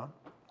on Amazon.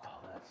 Oh,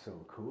 that's so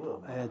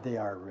cool, man. They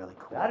are really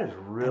cool. That is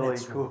really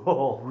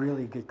cool.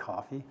 Really good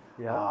coffee.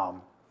 Yeah.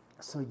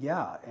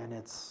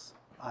 And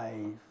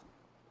I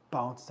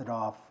bounced it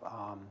off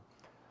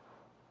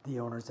the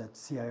owners at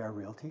CIR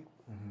Realty,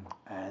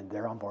 and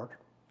they're on board.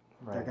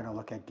 Right. They're going to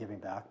look at giving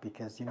back,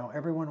 because, you know,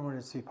 everyone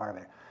wanted to be part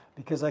of it.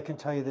 Because I can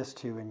tell you this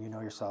too, and you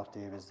know yourself,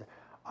 Dave, is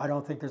I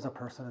don't think there's a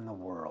person in the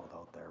world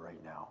out there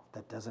right now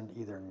that doesn't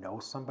either know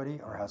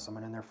somebody or has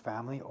someone in their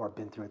family or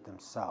been through it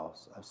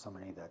themselves, of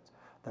somebody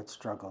that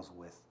struggles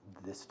with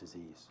this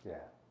disease. Yeah.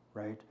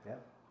 Right? Yeah.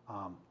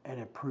 And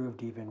it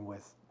proved even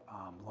with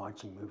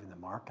launching Moving the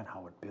Mark and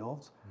how it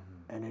builds,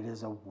 and it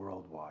is a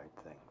worldwide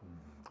thing.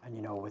 And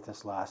you know, with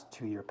this last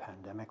 2-year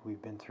pandemic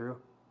we've been through,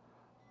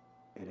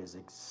 it has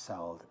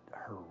excelled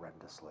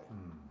horrendously.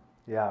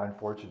 Yeah,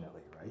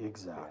 unfortunately, right?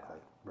 Exactly,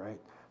 right?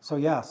 So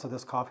so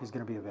this coffee is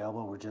going to be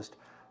available. We're just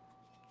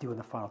doing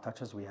the final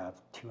touches. We have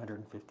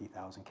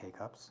 250,000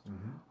 K-Cups.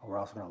 We're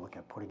also going to look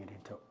at putting it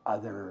into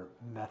other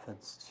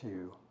methods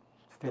to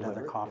fit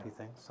other coffee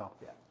things. So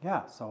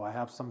so I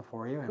have some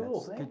for you, and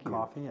it's good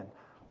coffee, and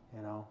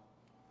you know,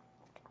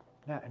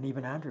 and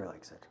even Andrew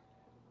likes it.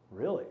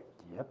 Really?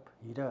 Yep,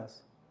 he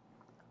does.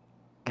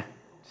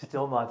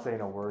 Still not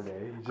saying a word,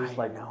 eh? He's just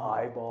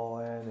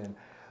eyeballing. And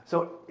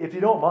so, if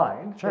you don't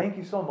mind, thank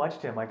you so much,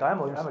 Tim. Like,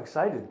 I'm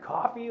excited.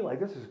 Coffee, like,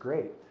 this is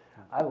great.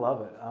 I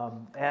love it.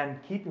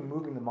 And keeping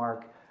Moving the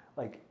Mark,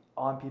 like,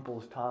 on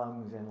people's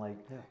tongues, and like,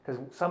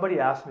 because somebody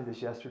asked me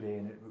this yesterday,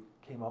 and it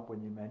came up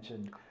when you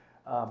mentioned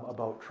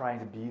about trying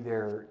to be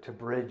there to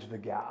bridge the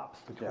gaps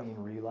between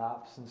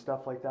relapse and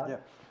stuff like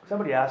that.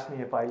 Somebody asked me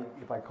if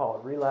I call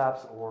it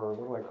relapse, or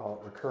what do I call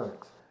it,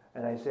 recurrence,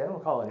 and I say I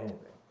don't call it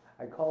anything.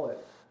 I call it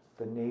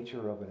the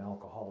nature of an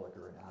alcoholic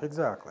or an addict.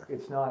 Exactly.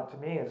 It's not, to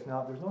me, it's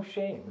not, there's no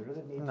shame. There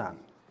doesn't need to None.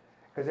 be.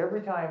 Because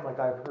every time, like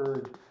I've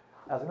heard,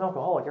 as an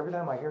alcoholic, every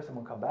time I hear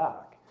someone come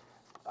back,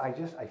 I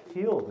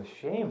feel the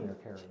shame they're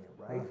carrying,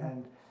 right?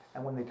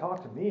 And when they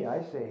talk to me,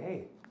 I say,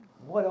 hey,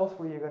 what else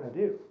were you going to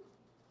do?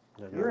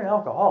 You're an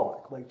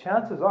alcoholic. Like,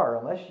 chances are,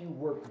 unless you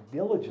work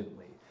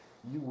diligently,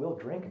 you will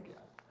drink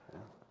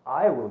again.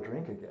 I will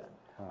drink again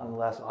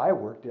unless I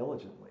work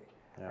diligently.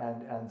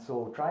 And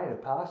so trying to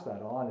pass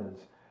that on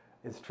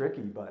is tricky,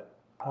 but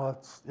well,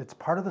 it's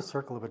part of the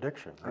circle of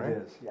addiction, right? It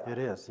is, yeah. It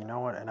is. You know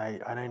what? And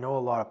I know a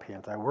lot of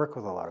people. I work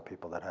with a lot of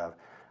people that have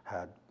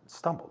had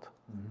stumbled,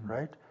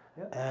 right?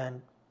 Yeah.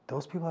 And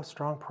those people have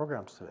strong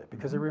programs today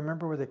because they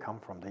remember where they come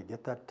from. They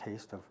get that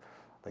taste of,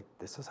 like,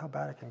 this is how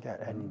bad it can get,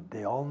 and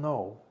they all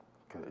know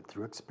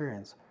through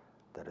experience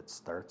that it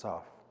starts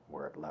off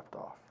where it left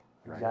off.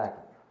 Right?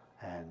 Exactly.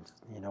 And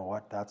you know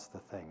what? That's the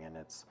thing, and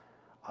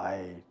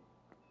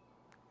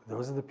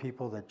those are the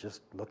people that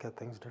just look at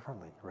things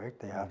differently, right?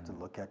 They have to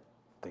look at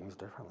things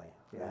differently.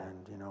 Yeah.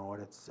 And you know what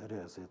it's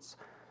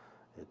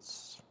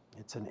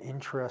an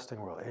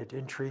interesting world. It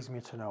intrigues me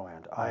to no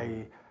end.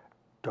 I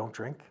don't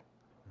drink,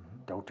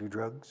 don't do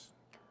drugs,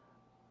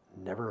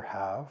 never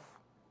have,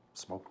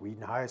 smoked weed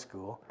in high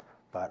school,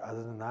 but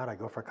other than that, I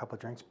go for a couple of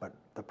drinks. But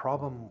the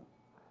problem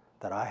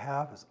that I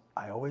have is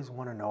I always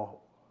want to know,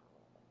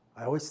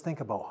 I always think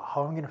about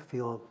how I'm going to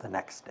feel the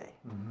next day.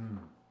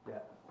 Yeah.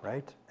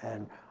 Right?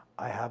 And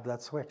I have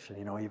that switch. And,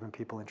 even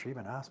people in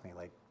treatment ask me,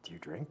 like, do you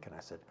drink? And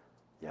I said,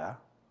 yeah.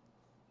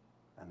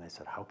 And they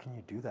said, how can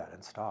you do that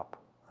and stop?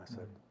 I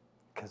said,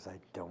 because I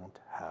don't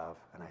have,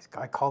 and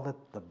I called it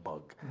the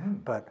bug,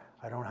 but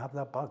I don't have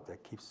that bug that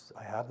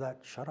I have that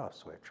shut-off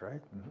switch,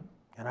 right?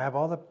 And I have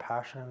all the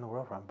passion in the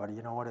world for it, but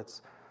you know what,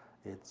 it's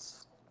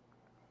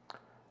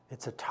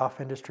a tough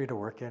industry to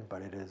work in,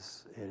 but it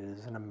is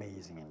an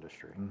amazing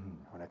industry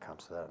when it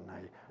comes to that. And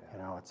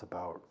it's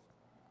about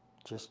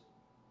just,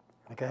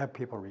 like, I have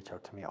people reach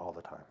out to me all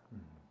the time,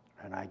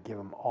 and I give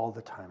them all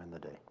the time in the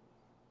day,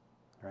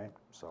 right?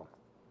 So.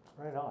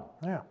 Right on.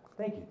 Yeah.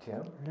 Thank you,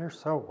 Tim. You're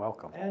so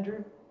welcome.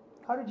 Andrew,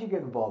 how did you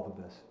get involved with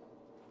this?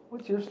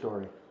 What's your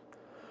story,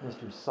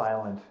 Mr.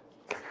 Silent,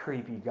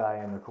 creepy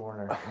guy in the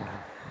corner?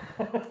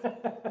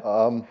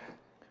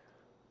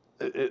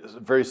 It's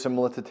very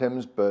similar to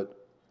Tim's,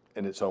 but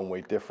in its own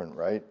way different,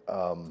 right?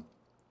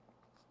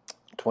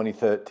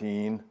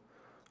 2013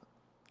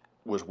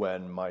 was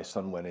when my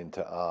son went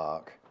into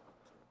ARC,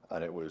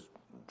 and it was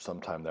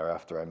sometime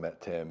thereafter I met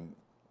Tim.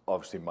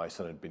 Obviously, my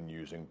son had been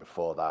using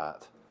before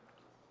that.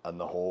 And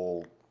the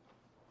whole,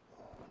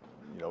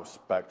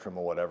 spectrum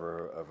or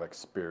whatever of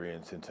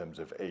experience in terms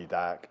of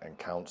ADAC and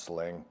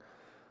counseling,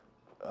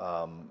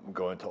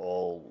 going to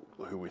all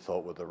who we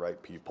thought were the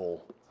right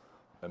people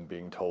and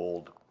being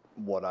told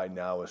what I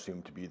now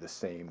assume to be the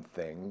same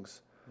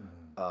things,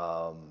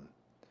 and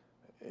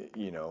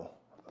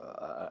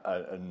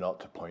not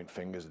to point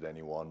fingers at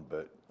anyone,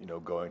 but,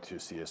 going to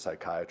see a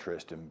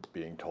psychiatrist and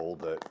being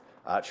told that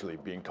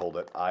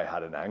I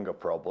had an anger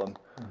problem,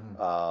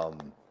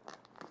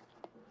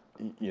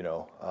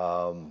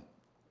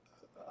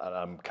 and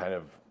I'm kind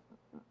of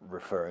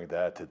referring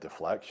there to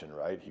deflection,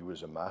 right? He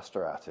was a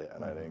master at it,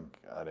 and I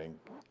think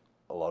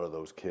a lot of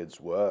those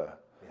kids were.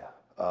 Yeah.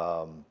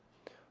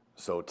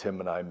 So Tim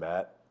and I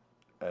met,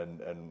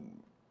 and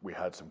we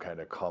had some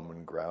kind of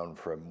common ground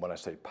from, when I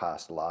say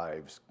past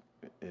lives,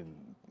 in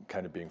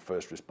kind of being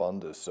first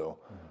responders. So,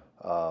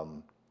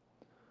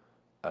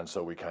 and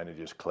so we kind of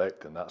just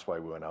clicked, and that's why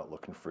we went out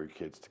looking for a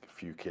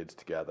few kids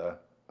together,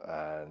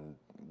 and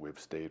we've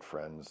stayed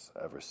friends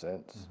ever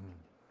since.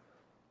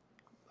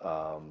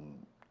 Yeah,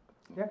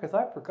 because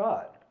I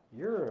forgot.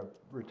 You're a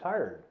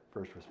retired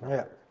first responder.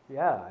 Yeah.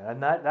 Yeah,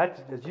 and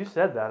that as you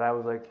said that, I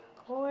was like,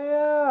 oh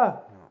yeah.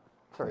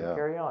 Sorry, Yeah.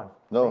 carry on.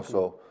 No, Thank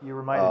so you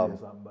reminded me of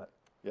something, but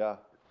yeah.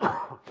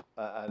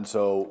 And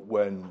so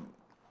when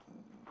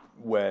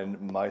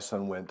my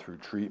son went through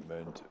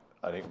treatment,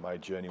 I think my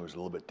journey was a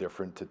little bit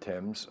different to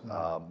Tim's.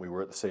 We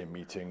were at the same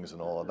meetings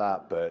and all of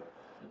that, but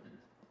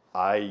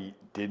I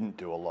didn't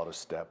do a lot of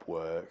step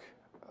work.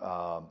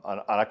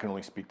 And I can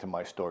only speak to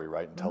my story,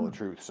 right, and tell the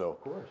truth. So,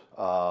 of course.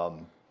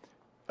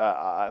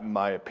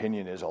 my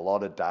opinion is a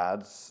lot of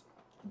dads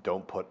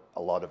don't put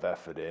a lot of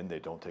effort in. They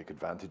don't take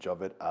advantage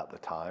of it at the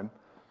time.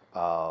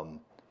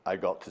 I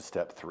got to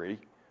step 3,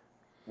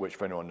 which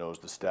if anyone knows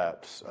the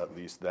steps, at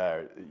least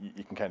there,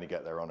 you can kind of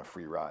get there on a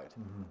free ride,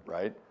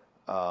 right?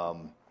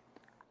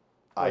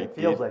 It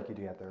feels like you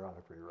get there on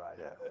a free ride.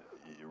 Yeah,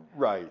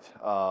 right.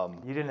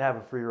 You didn't have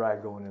a free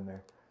ride going in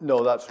there.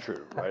 No, that's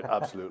true, right?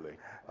 Absolutely.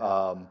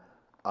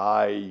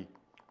 I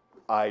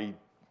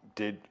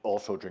did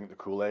also drink the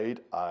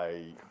Kool-Aid.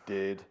 I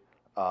did.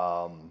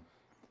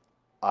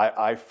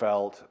 I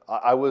felt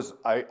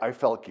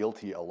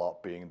guilty a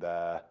lot being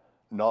there,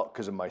 not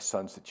because of my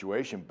son's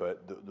situation,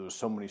 but there were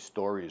so many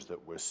stories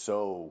that were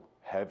so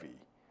heavy.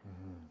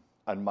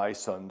 And my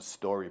son's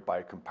story,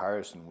 by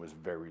comparison, was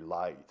very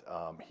light.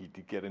 He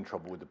did get in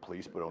trouble with the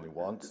police, but only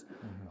once.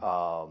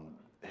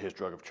 His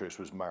drug of choice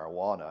was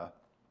marijuana.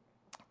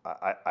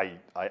 I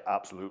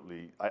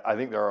absolutely, I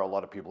think there are a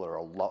lot of people that are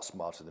a lot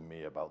smarter than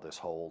me about this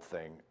whole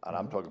thing. And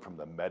I'm talking from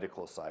the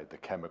medical side, the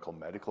chemical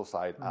medical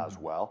side as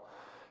well,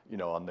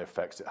 on the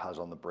effects it has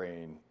on the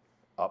brain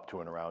up to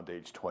and around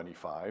age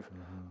 25.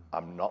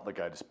 I'm not the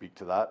guy to speak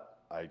to that.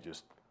 I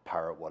just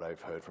parrot what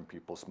I've heard from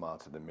people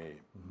smarter than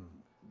me.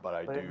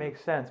 But it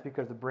makes sense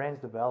because the brain's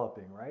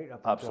developing, right?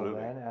 Up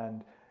Absolutely. until then,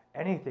 and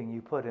anything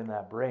you put in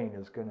that brain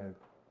is going to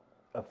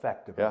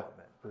affect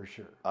development for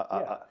sure.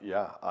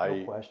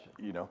 No question.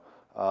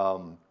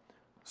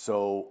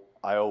 So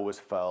I always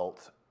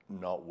felt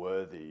not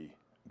worthy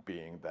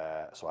being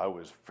there. So I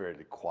was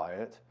fairly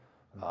quiet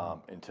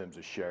in terms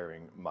of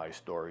sharing my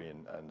story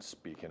and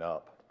speaking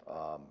up.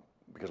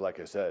 Because like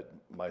I said,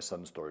 my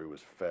son's story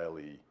was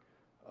fairly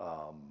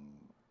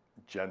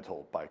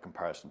gentle by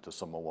comparison to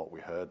some of what we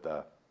heard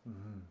there.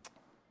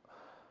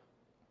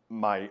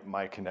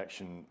 My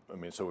connection,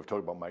 so we've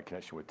talked about my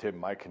connection with Tim.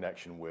 My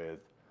connection with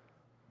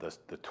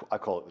I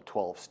call it the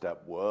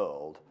 12-step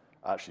world,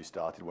 actually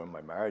started when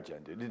my marriage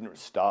ended. It didn't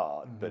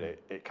start, but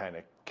it kind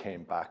of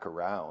came back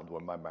around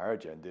when my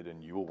marriage ended,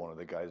 and you were one of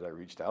the guys I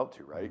reached out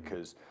to, right?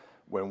 Because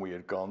when we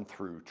had gone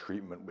through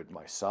treatment with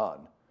my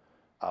son,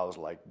 I was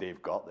like,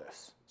 they've got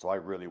this. So I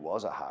really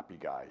was a happy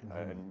guy.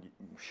 And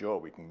sure,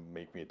 we can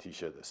make me a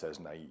t-shirt that says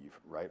naive,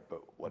 right?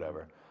 But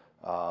whatever.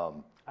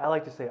 I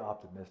like to say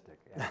optimistic.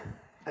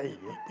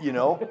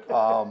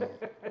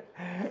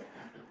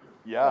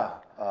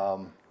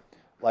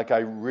 Like I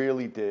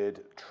really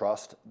did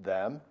trust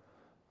them,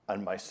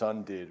 and my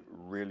son did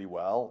really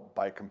well.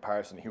 By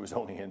comparison, he was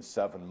only in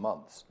 7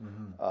 months.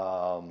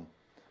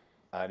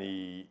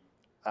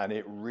 And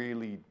it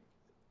really,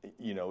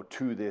 you know,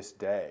 to this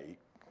day,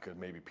 because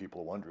maybe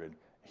people are wondering,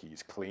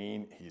 he's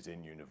clean, he's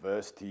in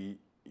university,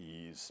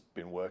 he's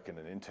been working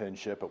an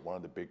internship at one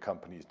of the big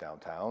companies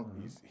downtown.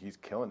 He's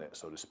killing it,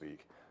 so to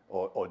speak,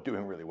 or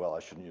doing really well. I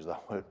shouldn't use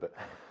that word, but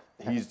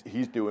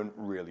he's doing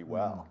really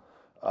well.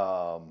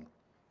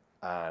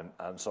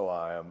 And so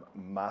I am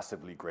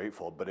massively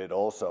grateful, but it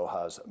also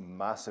has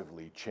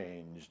massively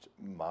changed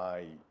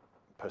my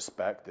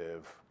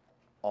perspective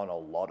on a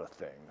lot of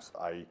things.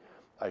 I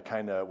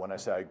kind of, when I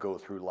say I go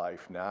through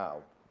life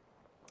now,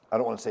 I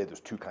don't want to say there's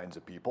two kinds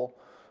of people,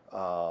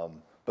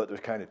 but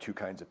there's kind of two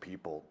kinds of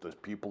people. There's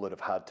people that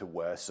have had to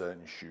wear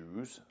certain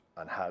shoes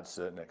and had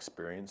certain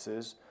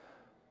experiences,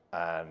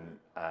 and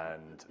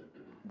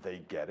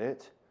they get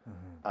it.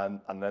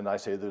 And then I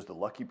say there's the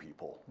lucky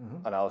people.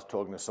 And I was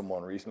talking to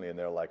someone recently, and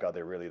they're like, "Are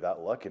they really that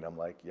lucky?" And I'm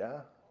like,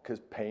 "Yeah, because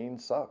pain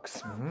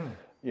sucks."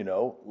 You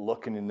know,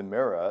 looking in the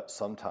mirror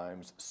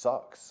sometimes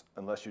sucks,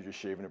 unless you're just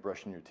shaving and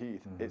brushing your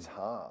teeth. It's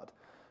hard.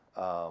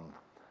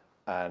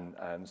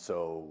 And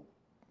so,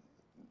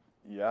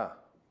 yeah.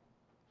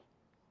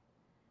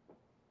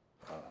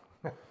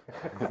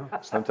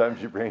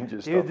 Sometimes your brain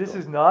just Dude, this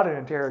is not an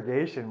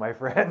interrogation, my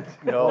friend.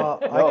 No,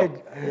 Well,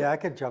 I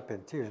could jump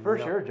in too. For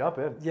sure, jump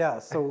in. Yeah.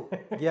 So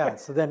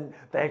then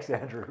Thanks,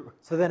 Andrew.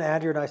 So then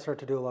Andrew and I start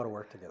to do a lot of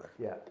work together.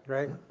 Yeah.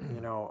 Right?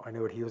 You know, I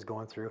knew what he was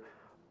going through.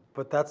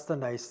 But that's the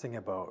nice thing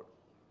about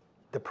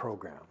the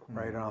program,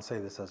 right? And I'll say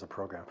this as a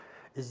program,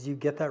 is you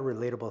get that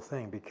relatable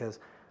thing because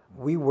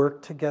we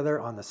worked together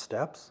on the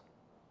steps,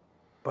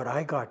 but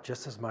I got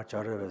just as much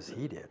out of it as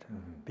he did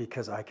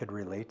because I could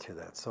relate to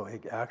that. So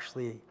it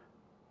actually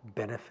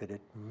benefited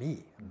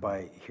me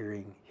by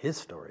hearing his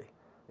story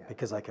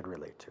because I could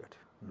relate to it,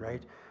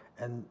 right?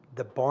 And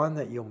the bond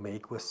that you'll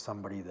make with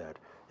somebody that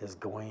is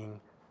going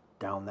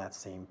down that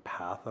same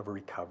path of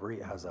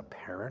recovery as a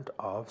parent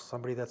of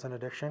somebody that's in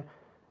addiction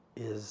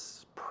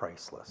is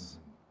priceless,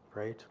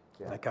 right?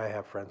 Yeah. Like I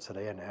have friends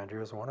today, and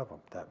Andrew is one of them.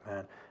 That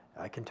man,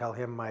 I can tell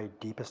him my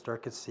deepest,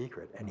 darkest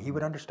secret, and he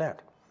would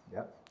understand.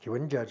 Yep. He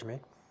wouldn't judge me.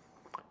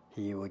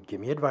 He would give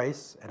me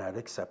advice, and I'd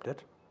accept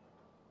it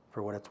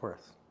for what it's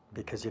worth.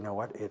 Because you know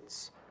what?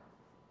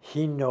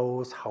 He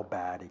knows how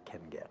bad it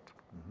can get,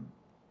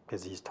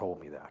 because he's told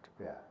me that.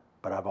 Yeah.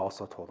 But I've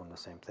also told him the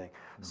same thing.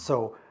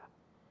 So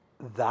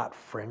that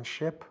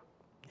friendship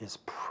is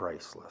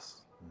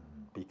priceless,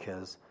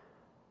 because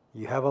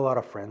you have a lot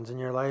of friends in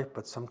your life,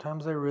 but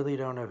sometimes they really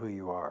don't know who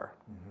you are.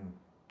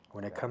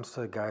 When it comes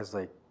to guys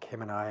like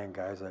him and I and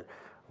guys that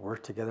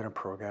work together in a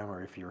program,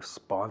 or if you're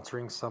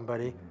sponsoring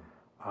somebody,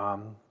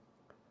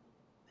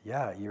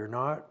 you're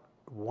not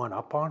one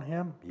up on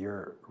him,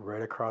 you're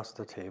right across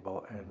the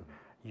table and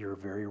you're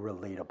very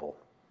relatable.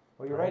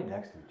 Well, you're right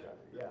next to each other.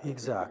 Yeah.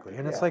 Exactly.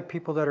 And it's like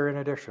people that are in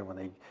addiction,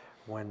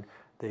 when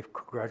they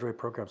graduate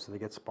programs, so they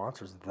get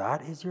sponsors,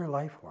 that is your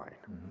lifeline.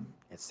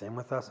 It's same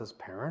with us as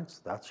parents,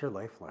 that's your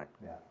lifeline.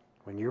 Yeah.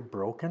 When you're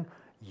broken,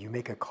 you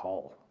make a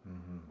call.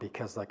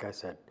 Because like I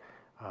said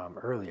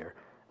earlier,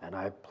 and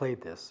I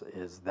played this,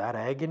 is that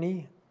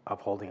agony of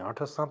holding on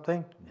to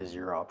something is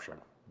your option,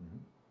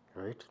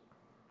 right?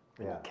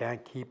 And you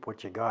can't keep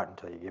what you got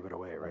until you give it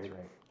away, right? That's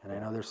right. And I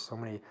know there's so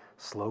many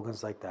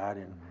slogans like that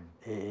in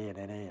AA and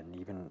NA and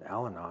even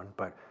Al-Anon,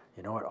 but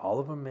you know what? All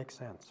of them make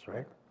sense,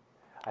 right?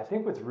 I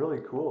think what's really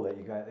cool that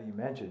you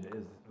mentioned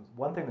is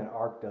one thing that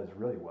ARC does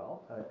really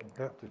well.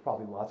 There's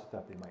probably lots of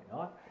stuff they might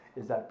not.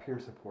 Is that peer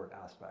support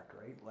aspect,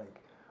 right?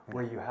 Like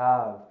where you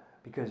have,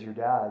 because your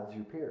dad's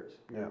your peers,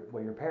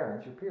 well, your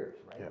parents, your peers,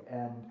 right?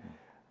 And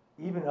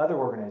even other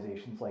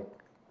organizations, like,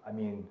 I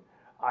mean,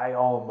 I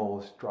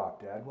almost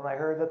dropped dead when I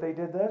heard that they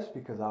did this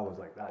because I was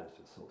like, that is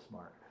just so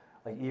smart.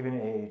 Like even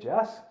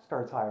AHS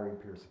starts hiring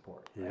peer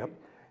support, right?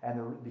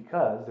 And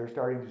because they're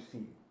starting to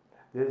see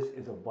this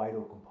is a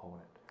vital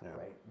component,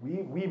 right?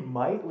 We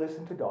might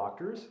listen to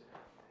doctors,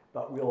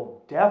 but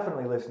we'll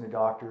definitely listen to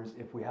doctors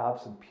if we have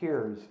some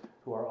peers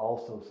who are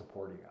also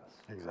supporting us.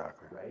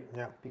 Exactly. Right?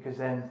 Yeah. Because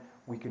then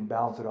we can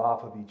bounce it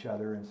off of each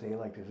other and say,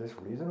 like, is this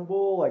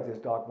reasonable? Like, this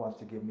doc wants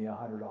to give me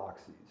 100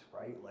 oxys,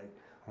 right? Like,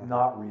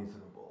 not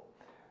reasonable.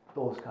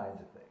 Those kinds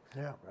of things.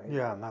 Yeah. Right?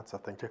 Yeah, and that's the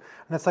thing too.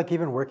 And it's like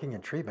even working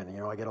in treatment, you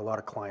know, I get a lot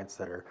of clients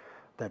that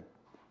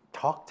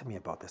talk to me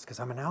about this because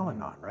I'm an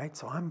Al-Anon, right?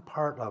 So I'm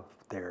part of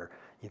their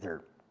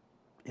either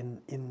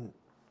in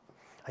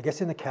I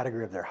guess in the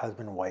category of their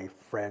husband, wife,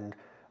 friend,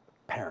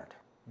 parent,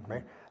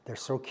 right? They're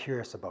so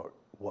curious about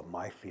what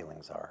my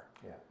feelings are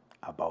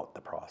about the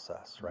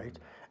process, right?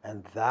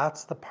 And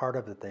that's the part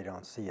of it they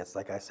don't see. It's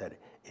like I said,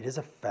 it is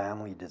a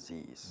family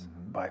disease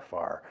by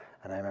far.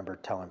 And I remember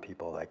telling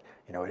people, like,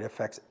 you know, it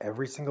affects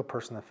every single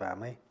person in the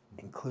family,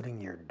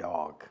 including your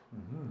dog.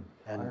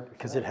 And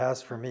because it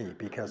has for me,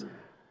 because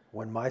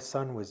when my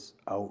son was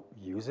out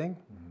using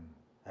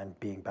and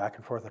being back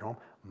and forth at home,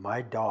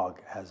 my dog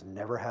has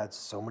never had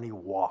so many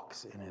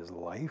walks in his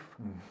life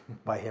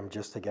by him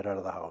just to get out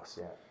of the house.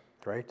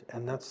 right?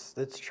 And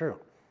that's true.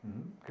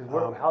 Because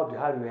how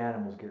do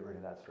animals get rid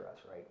of that stress,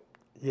 right?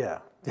 Yeah,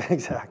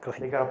 exactly.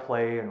 They got to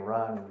play and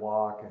run and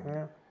walk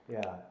and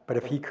yeah. But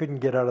if he couldn't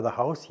get out of the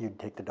house, he'd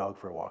take the dog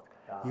for a walk,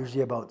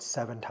 usually about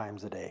 7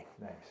 times a day.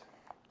 Nice.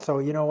 So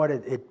you know what?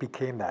 It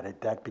became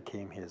that. That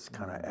became his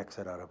kind of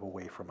exit out of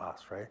away from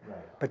us, right?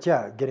 Right. But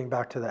yeah, getting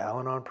back to the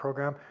Al-Anon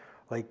program,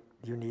 like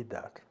you need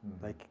that.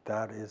 Like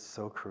that is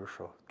so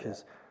crucial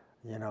because,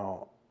 you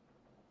know,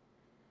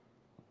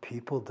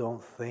 people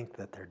don't think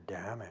that they're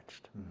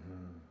damaged,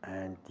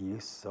 and you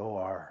so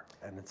are.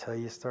 And until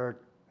you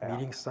start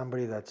meeting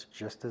somebody that's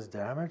just as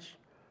damaged,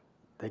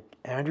 like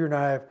Andrew and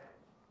I have,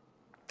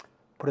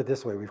 put it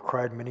this way, we've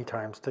cried many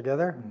times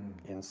together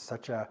in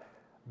such a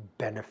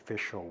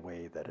beneficial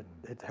way that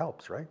it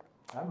helps, right?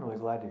 I'm really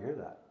glad to hear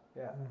that.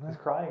 Yeah, because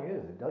crying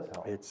it does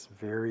help. It's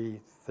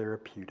very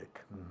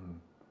therapeutic.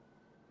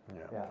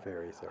 Yeah.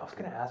 Very I was therapeutic.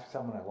 going to ask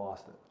something, I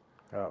lost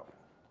it. Oh,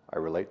 I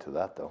relate to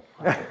that though.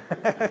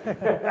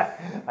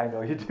 I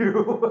know you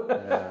do.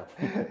 yeah.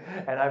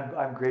 And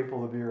I'm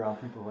grateful to be around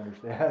people who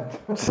understand.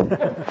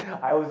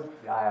 I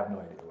have no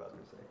idea what I was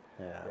going to say.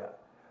 Yeah.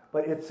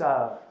 But it's,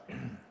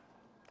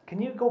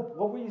 can you go,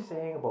 what were you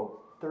saying about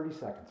 30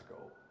 seconds ago?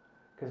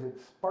 Because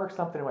it sparked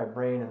something in my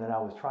brain and then I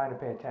was trying to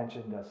pay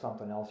attention to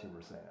something else you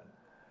were saying.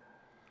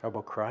 How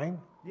about crying?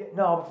 Yeah,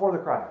 no, before the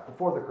crying,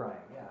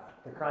 yeah.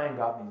 The crying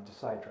got me just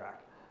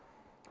sidetracked.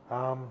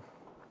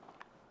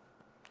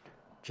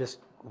 Just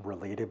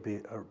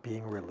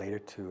being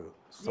related to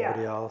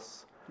somebody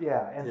else.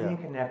 Yeah, and being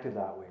connected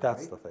that way.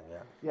 That's right? the thing,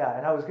 yeah. Yeah,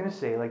 and I was going to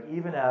say, like,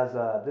 even as,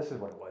 this is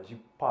what it was, you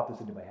popped this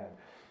into my head.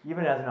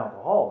 Even as an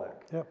alcoholic,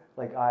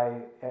 like,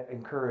 I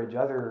encourage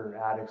other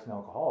addicts and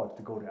alcoholics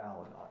to go to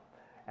Al-Anon.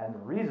 And the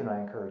reason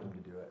I encourage them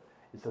to do it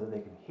is so that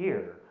they can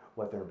hear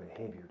what their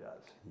behavior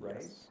does, right?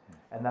 Yes.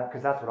 And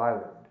because that's what I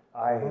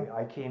learned.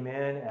 I came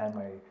in and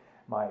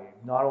my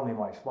not only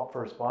my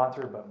first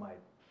sponsor, but my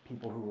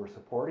people who were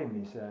supporting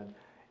me said,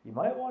 you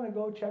might want to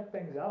go check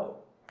things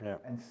out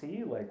and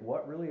see like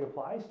what really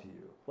applies to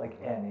you, like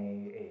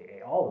NA,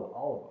 AA, all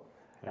of them.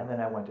 Yeah. And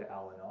then I went to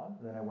Al-Anon.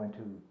 Then I went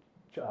to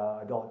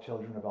Adult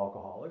Children of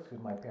Alcoholics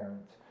because my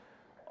parents,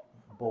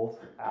 both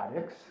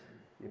addicts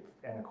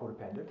and a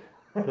codependent,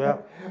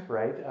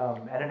 right?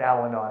 And an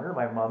Al-Anoner.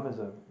 My mom is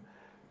a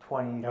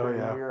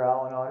 30-year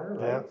Al-Anoner,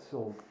 right? Yeah.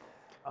 So,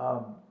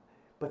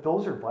 but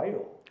those are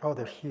vital. Oh,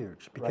 they're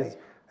huge because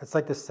it's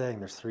like this saying: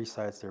 there's 3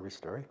 sides to every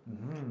story,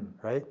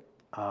 right?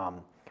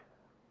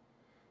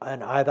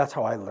 And that's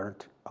how I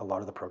learned a lot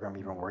of the program.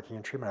 Even working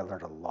in treatment, I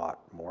learned a lot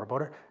more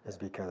about it. Is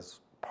because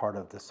part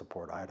of the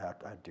support I'd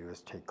do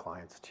is take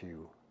clients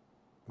to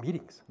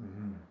meetings.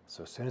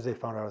 So as soon as they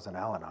found out I was an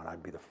Al-Anon,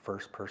 I'd be the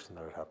first person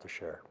that would have to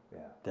share.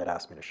 They'd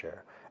ask me to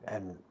share,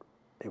 and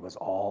it was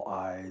all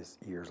eyes,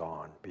 ears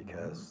on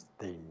because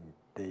they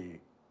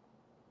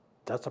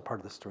that's a part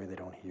of the story they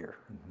don't hear.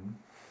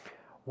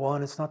 Well,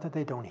 and it's not that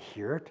they don't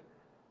hear it;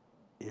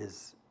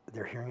 is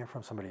they're hearing it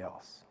from somebody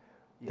else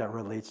that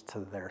relates to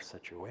their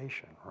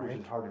situation, right? Which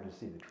is harder to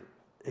see the truth.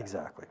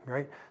 Exactly,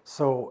 right?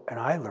 So, and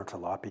I learned a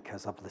lot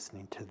because of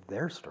listening to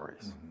their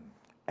stories.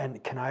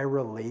 And can I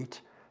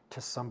relate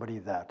to somebody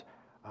that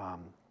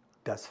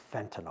does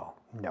fentanyl?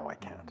 No, I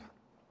can't.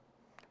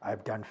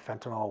 I've done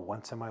fentanyl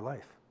once in my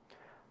life.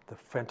 The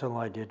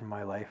fentanyl I did in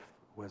my life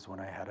was when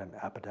I had an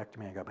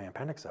appendectomy and got my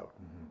appendix out.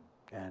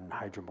 And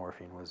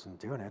hydromorphine wasn't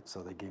doing it,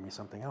 so they gave me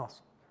something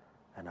else.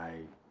 And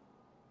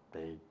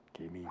they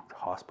gave me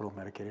hospital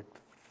medicated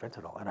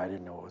fentanyl, and I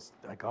didn't know it was,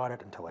 I got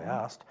it until I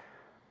asked.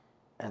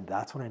 And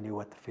that's when I knew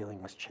what the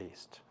feeling was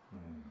chased.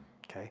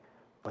 Okay?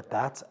 But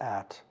that's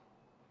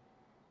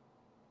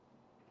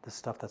the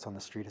stuff that's on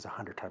the street is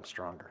 100 times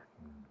stronger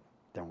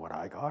than what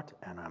I got.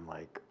 And I'm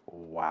like,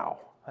 wow.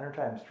 100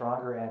 times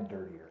stronger and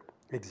dirtier.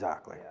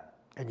 Exactly.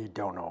 And you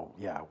don't know,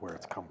 where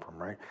it's come from,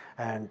 right?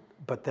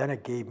 But then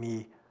it gave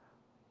me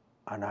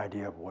an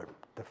idea of what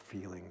the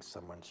feeling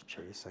someone's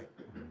chasing.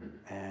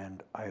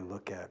 And I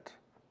look at,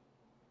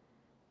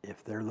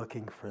 if they're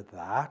looking for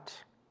that,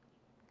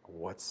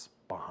 what's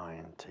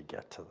behind to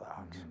get to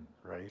that,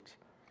 right?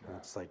 And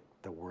it's like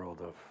the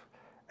world of,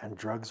 and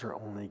drugs are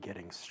only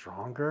getting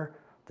stronger,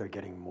 they're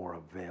getting more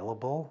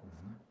available,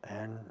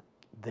 and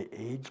the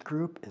age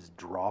group is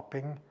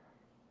dropping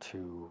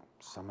to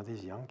some of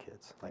these young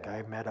kids. Like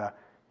I met a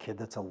kid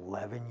that's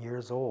 11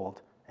 years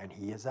old and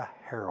he is a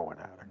heroin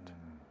addict.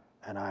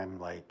 And I'm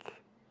like,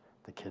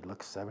 the kid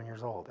looks 7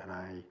 years old, and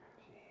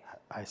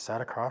I sat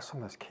across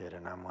from this kid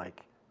and I'm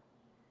like,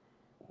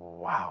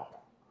 wow.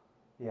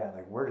 Yeah,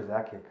 like where does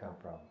that kid come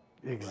from?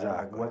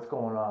 Exactly. Like, what's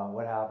going on?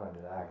 What happened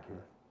to that kid?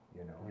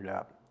 You know?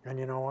 Yeah. And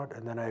you know what?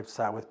 And then I've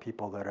sat with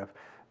people that have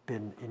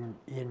been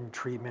in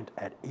treatment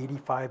at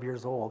 85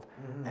 years old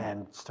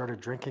and started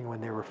drinking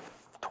when they were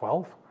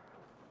 12,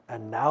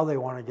 and now they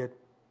want to get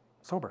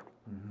sober.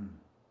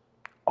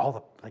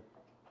 All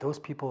those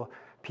people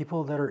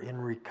that are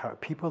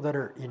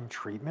in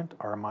treatment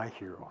are my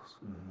heroes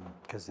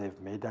because they've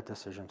made that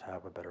decision to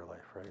have a better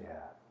life, right? Yeah.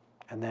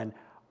 And then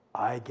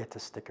I get to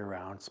stick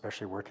around,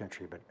 especially working in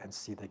treatment, and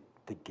see the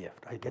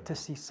gift. I get to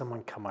see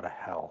someone come out of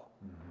hell.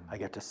 I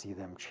get to see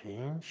them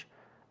change,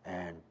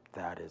 and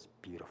that is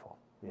beautiful.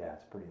 Yeah,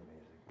 it's pretty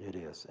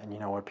amazing. It is. And you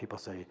know what people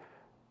say,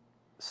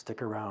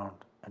 stick around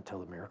until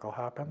the miracle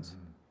happens.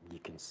 You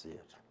can see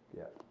it.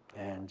 Yeah.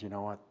 And you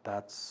know what,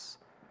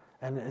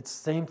 and it's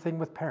the same thing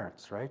with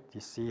parents, right?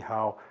 You see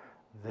how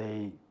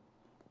they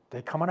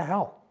come out of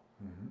hell,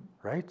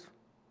 right?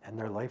 And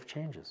their life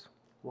changes.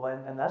 Well,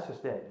 and that's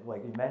just it.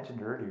 Like you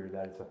mentioned earlier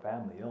that it's a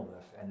family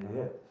illness, and it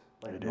is.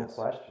 Like It no is.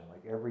 question.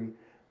 Like every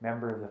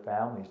member of the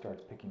family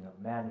starts picking up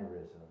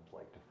mannerisms,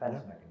 like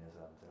defense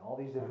mechanisms, and all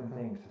these different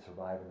things to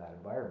survive in that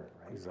environment,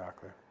 right?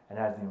 Exactly. And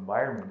as the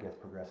environment gets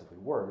progressively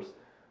worse,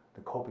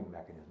 the coping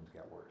mechanisms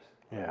get worse.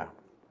 Yeah.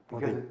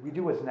 Well, Because we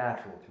do what's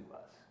natural to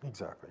us.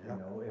 exactly. Yeah. You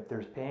know, if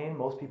there's pain,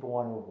 most people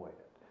want to avoid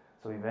it.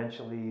 So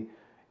eventually,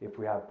 if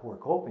we have poor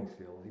coping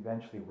skills,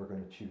 eventually we're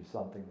going to choose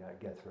something that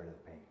gets rid of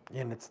the pain.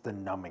 And it's the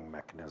numbing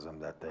mechanism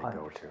that they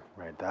go 100%. to,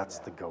 right? That's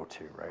Yeah. the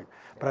go-to, right?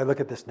 But I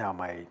look at this now.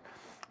 My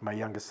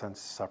youngest son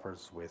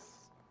suffers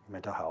with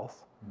mental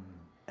health,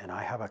 and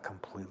I have a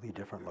completely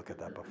different look at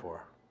that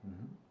before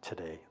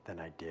today than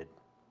I did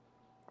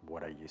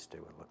what I used to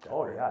and looked at.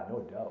 Oh right? yeah, no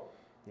doubt.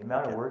 The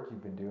amount Okay. of work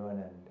you've been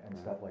doing and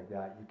stuff like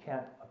that,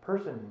 a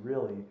person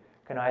really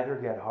can either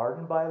get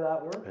hardened by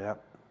that work Yeah.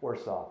 or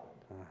softened.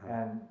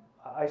 And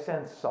I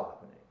sense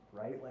softening,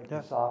 right? Like Yeah.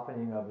 the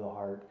softening of the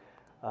heart.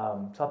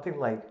 Something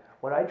like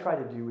what I try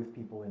to do with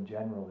people in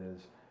general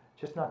is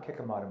just not kick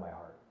them out of my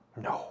heart.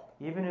 No.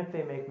 Even if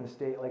they make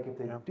mistakes, like if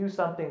they Yeah. do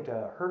something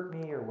to hurt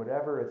me or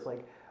whatever, it's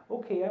like,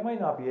 okay, I might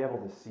not be able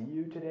to see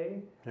you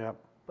today, Yep.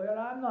 but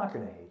I'm not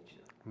going to hate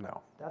you.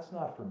 No. That's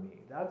not for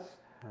me. No.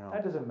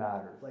 That doesn't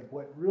matter. Like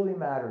what really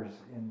matters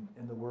in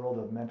the world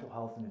of mental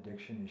health and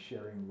addiction is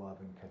sharing love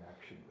and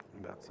connection with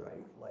people, That's it.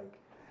 right? Like,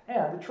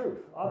 and the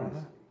truth,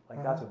 obviously.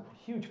 Like that's a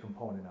huge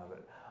component of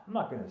it. I'm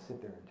not going to sit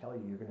there and tell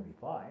you you're going to be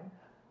fine,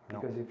 No.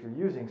 because if you're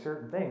using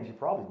certain things, you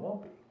probably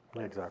won't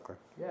be. Exactly.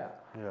 Yeah.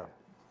 Yeah.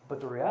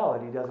 But the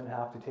reality doesn't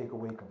have to take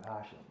away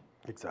compassion.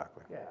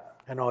 Exactly. Yeah.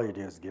 And all you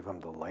do is give them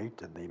the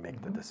light, and they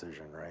make the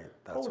decision, right?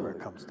 That's where it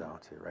Totally. comes down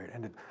to, right?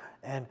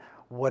 And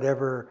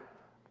whatever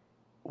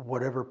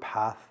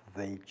path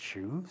they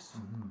choose,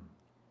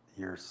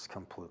 you're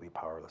completely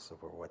powerless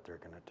over what they're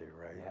going to do,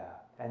 right? Yeah.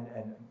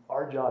 And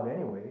our job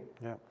anyway,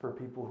 Yeah. for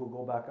people who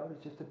go back out, is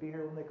just to be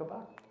here when they come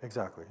back.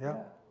 Exactly.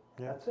 Yeah.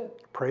 Yeah. That's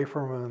it. Pray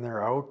for them when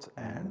they're out,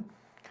 and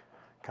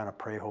kind of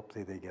pray,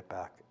 hopefully they get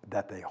back.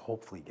 That they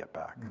hopefully get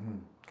back,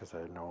 because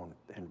I know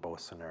in both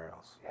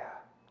scenarios Yeah.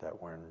 that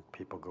when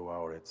people go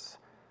out, it's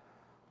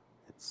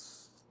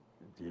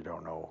you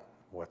don't know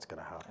what's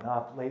going to happen.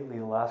 And lately,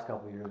 the last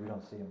couple of years, we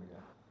don't see them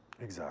again.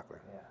 Exactly.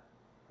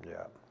 Yeah.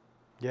 Yeah.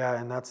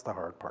 Yeah, and that's the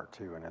hard part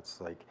too. And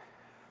it's like,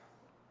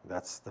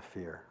 that's the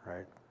fear,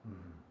 right?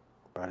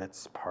 But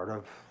it's part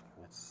of,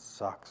 it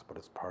sucks, but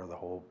it's part of the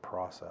whole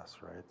process,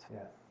 right?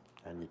 Yeah.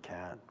 And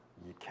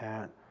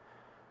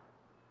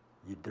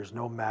there's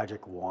no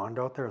magic wand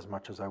out there as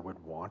much as I would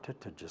want it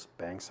to just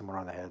bang someone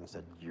on the head and say,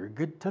 you're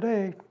good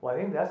today. Well, I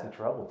think that's the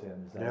trouble,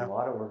 Tim, is that Yeah. a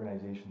lot of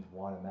organizations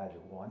want a magic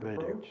wand They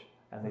do. approach,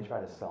 and they try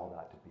to sell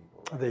that to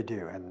people. Right? They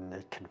do, and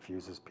it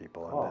confuses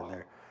people. And Oh. then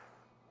they're,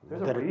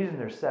 There's a reason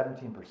there's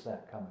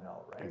 17% coming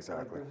out, right?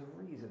 Exactly. Like, there's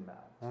a reason, man.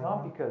 It's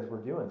not because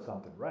we're doing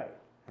something right.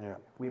 yeah,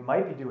 We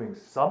might be doing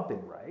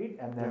something right,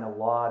 and then a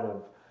lot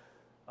of,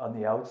 on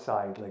the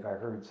outside, like I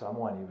heard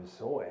someone, he was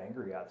so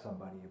angry at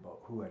somebody about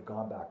who had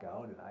gone back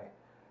out, and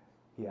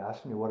he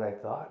asked me what I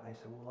thought, and I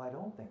said, well, I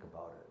don't think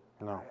about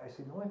it. No. I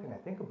said, the only thing I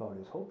think about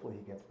is hopefully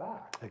he gets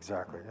back,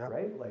 exactly, yeah.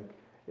 right? Like,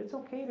 it's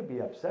okay to be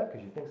upset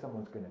because you think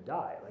someone's going to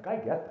die. Like, I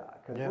get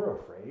that, because Yeah. we're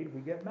afraid,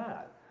 we get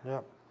mad.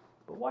 Yeah,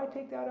 But why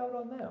take that out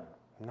on them?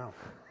 no.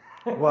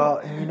 Well,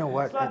 and you know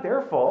what? It's not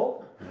their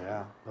fault.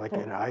 Yeah, like,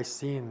 and I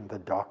seen the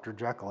Dr.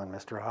 Jekyll and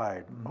Mr.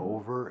 Hyde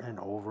over and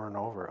over and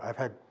over.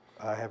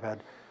 I have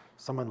had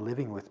someone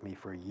living with me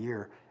for a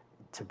year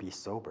to be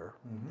sober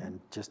and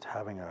just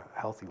having a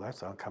healthy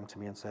lifestyle come to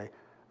me and say,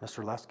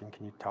 Mr. Luskin,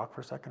 can you talk for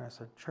a second? I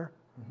said, sure.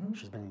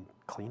 She's been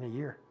clean a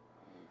year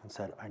and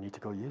said, I need to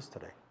go use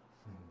today.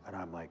 And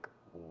I'm like,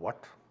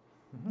 what?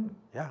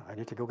 Yeah, I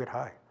need to go get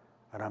high.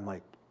 And I'm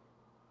like,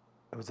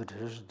 it was a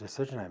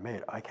decision I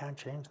made. I can't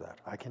change that.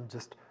 I can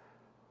just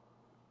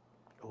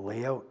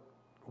lay out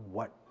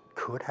what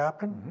could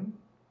happen,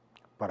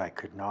 but I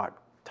could not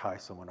tie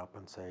someone up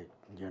and say,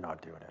 you're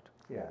not doing it.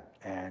 Yeah,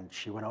 And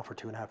she went out for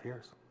 2.5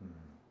 years.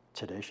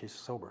 Today she's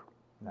sober.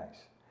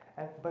 nice.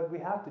 But we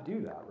have to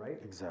do that, right?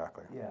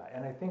 Exactly. Yeah,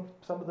 and I think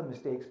some of the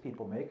mistakes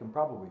people make, and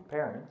probably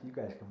parents, you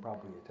guys can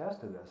probably attest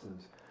to this,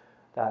 is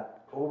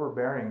that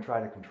overbearing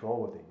try to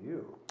control what they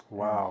do.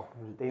 Wow.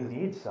 They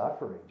need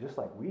suffering, just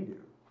like we do.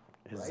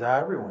 Is right?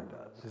 that Everyone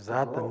does. Is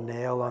that the Grow,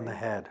 nail on the right?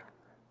 head?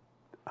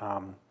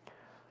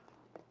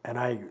 And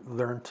I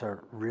learned to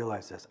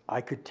realize this.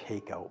 I could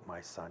take out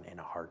my son in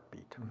a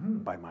heartbeat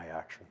by my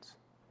actions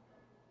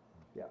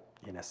Yeah,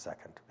 in a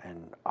second.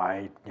 And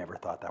I never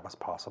thought that was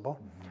possible.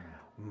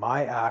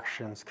 My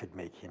actions could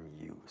make him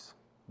use.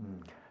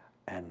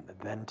 And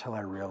then till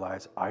I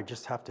realized I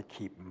just have to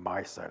keep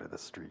my side of the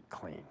street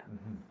clean,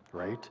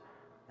 right?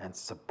 And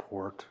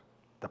support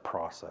the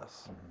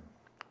process.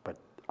 But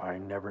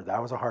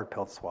that was a hard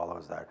pill to swallow,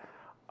 is that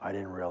I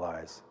didn't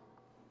realize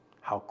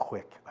how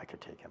quick I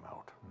could take him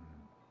out.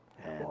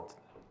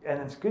 And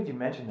it's good you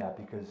mentioned that,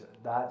 because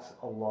that's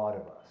a lot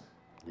of us.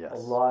 Yes. A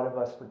lot of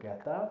us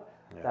forget that.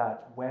 Yeah.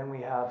 That when we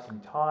have some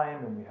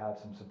time and we have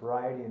some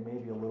sobriety and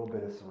maybe a little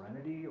bit of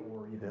serenity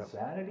or even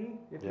sanity,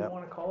 if you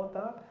want to call it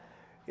that,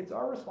 it's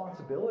our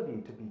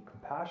responsibility to be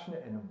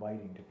compassionate and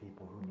inviting to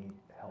people who need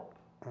help,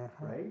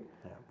 right?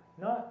 Yeah.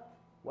 Not,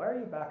 why are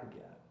you back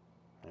again?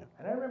 Yeah.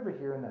 And I remember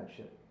hearing that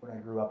shit when I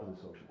grew up as a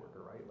social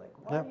worker, right? Like,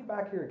 why are you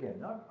back here again?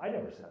 Not, I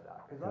never said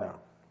that, because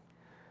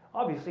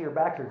obviously you're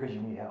back here because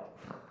you need help.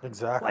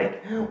 Exactly.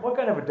 Like, what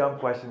kind of a dumb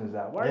question is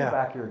that? Why are you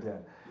back here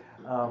again?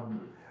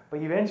 But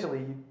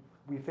eventually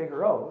we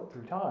figure out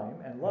through time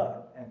and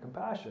love and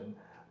compassion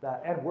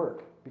that, and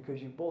work,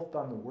 because you've both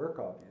done the work,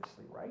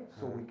 obviously, right?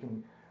 So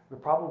we're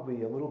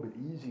probably a little bit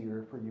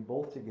easier for you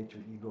both to get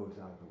your egos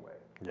out of the way.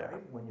 Yeah.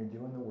 Right? When you're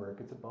doing the work,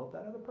 it's about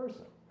that other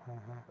person,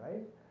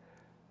 right?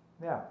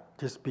 Yeah.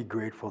 Just be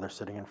grateful they're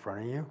sitting in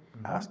front of you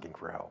asking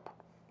for help,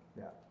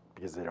 Yeah,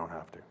 because they don't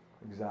have to.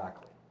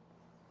 exactly.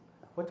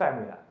 What time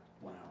are we at?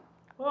 Wow.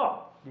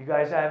 Oh, you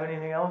guys have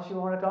anything else you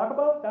want to talk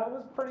about? That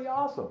was pretty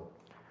awesome.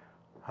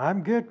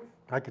 I'm good.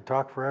 I could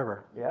talk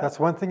forever. Yeah. That's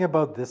one thing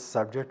about this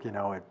subject,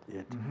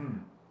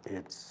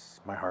 it's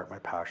my heart, my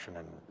passion,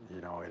 and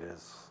it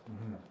is.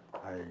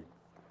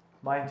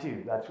 Mine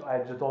too. I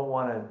just don't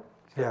want to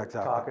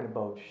exactly. talking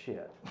about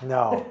shit.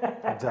 No,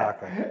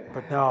 exactly.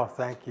 But no,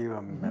 thank you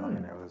a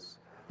million.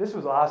 This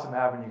was awesome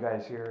having you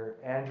guys here.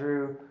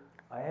 Andrew,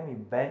 I am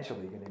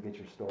eventually going to get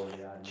your story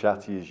out of you.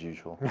 Chatty as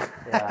usual.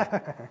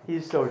 Yeah,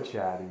 he's so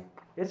chatty.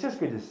 It's just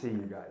good to see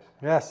you guys.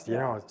 Yes,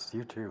 it's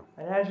you too.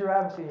 And Andrew, I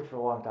haven't seen you for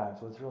a long time,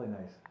 so it's really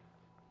nice.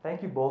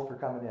 Thank you both for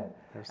coming in.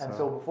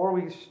 So before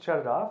we shut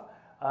it off,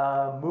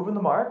 Moving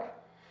the Mark,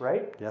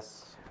 right?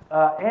 Yes.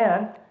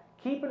 And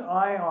keep an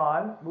eye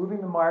on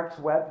Moving the Mark's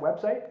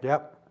website,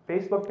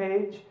 Facebook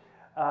page,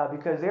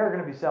 because they're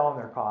going to be selling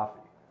their coffee.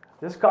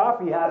 This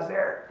coffee has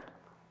their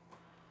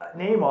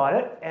name on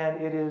it,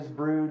 and it is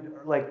brewed,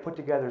 put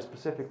together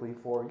specifically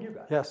for you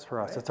guys. Yes,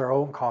 for us. Right? It's our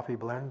own coffee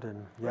blend,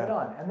 and Right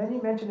on. And then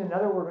you mentioned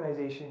another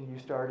organization you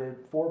started,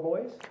 Four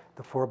Boys.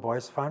 The Four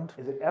Boys Fund.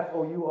 Is it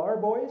FOUR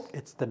Boys?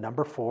 It's the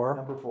number 4.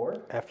 Number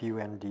 4.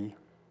 FUND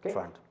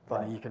Fund.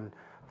 And you can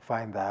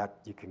find that.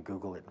 You can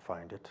Google it and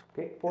find it.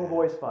 Okay, Four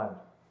Boys Fund.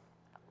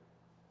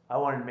 I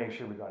wanted to make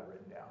sure we got it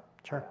written down.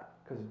 Sure.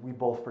 Because we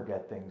both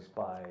forget things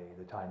by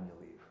the time you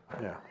leave.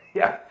 Yeah.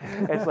 Yeah.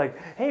 It's like,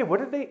 hey, what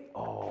did they?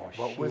 Oh,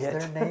 what was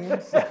their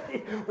names?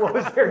 What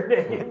was their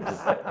names?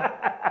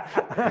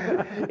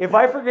 If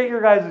I forget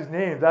your guys'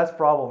 names, that's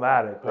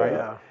problematic, right?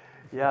 Yeah.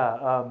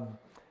 Yeah.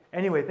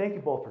 Anyway, thank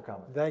you both for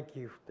coming. Thank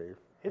you, Dave.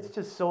 It's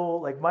just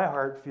so, my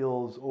heart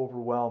feels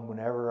overwhelmed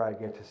whenever I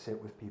get to sit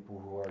with people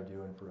who are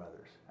doing for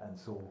others. And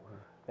so,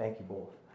 thank you both.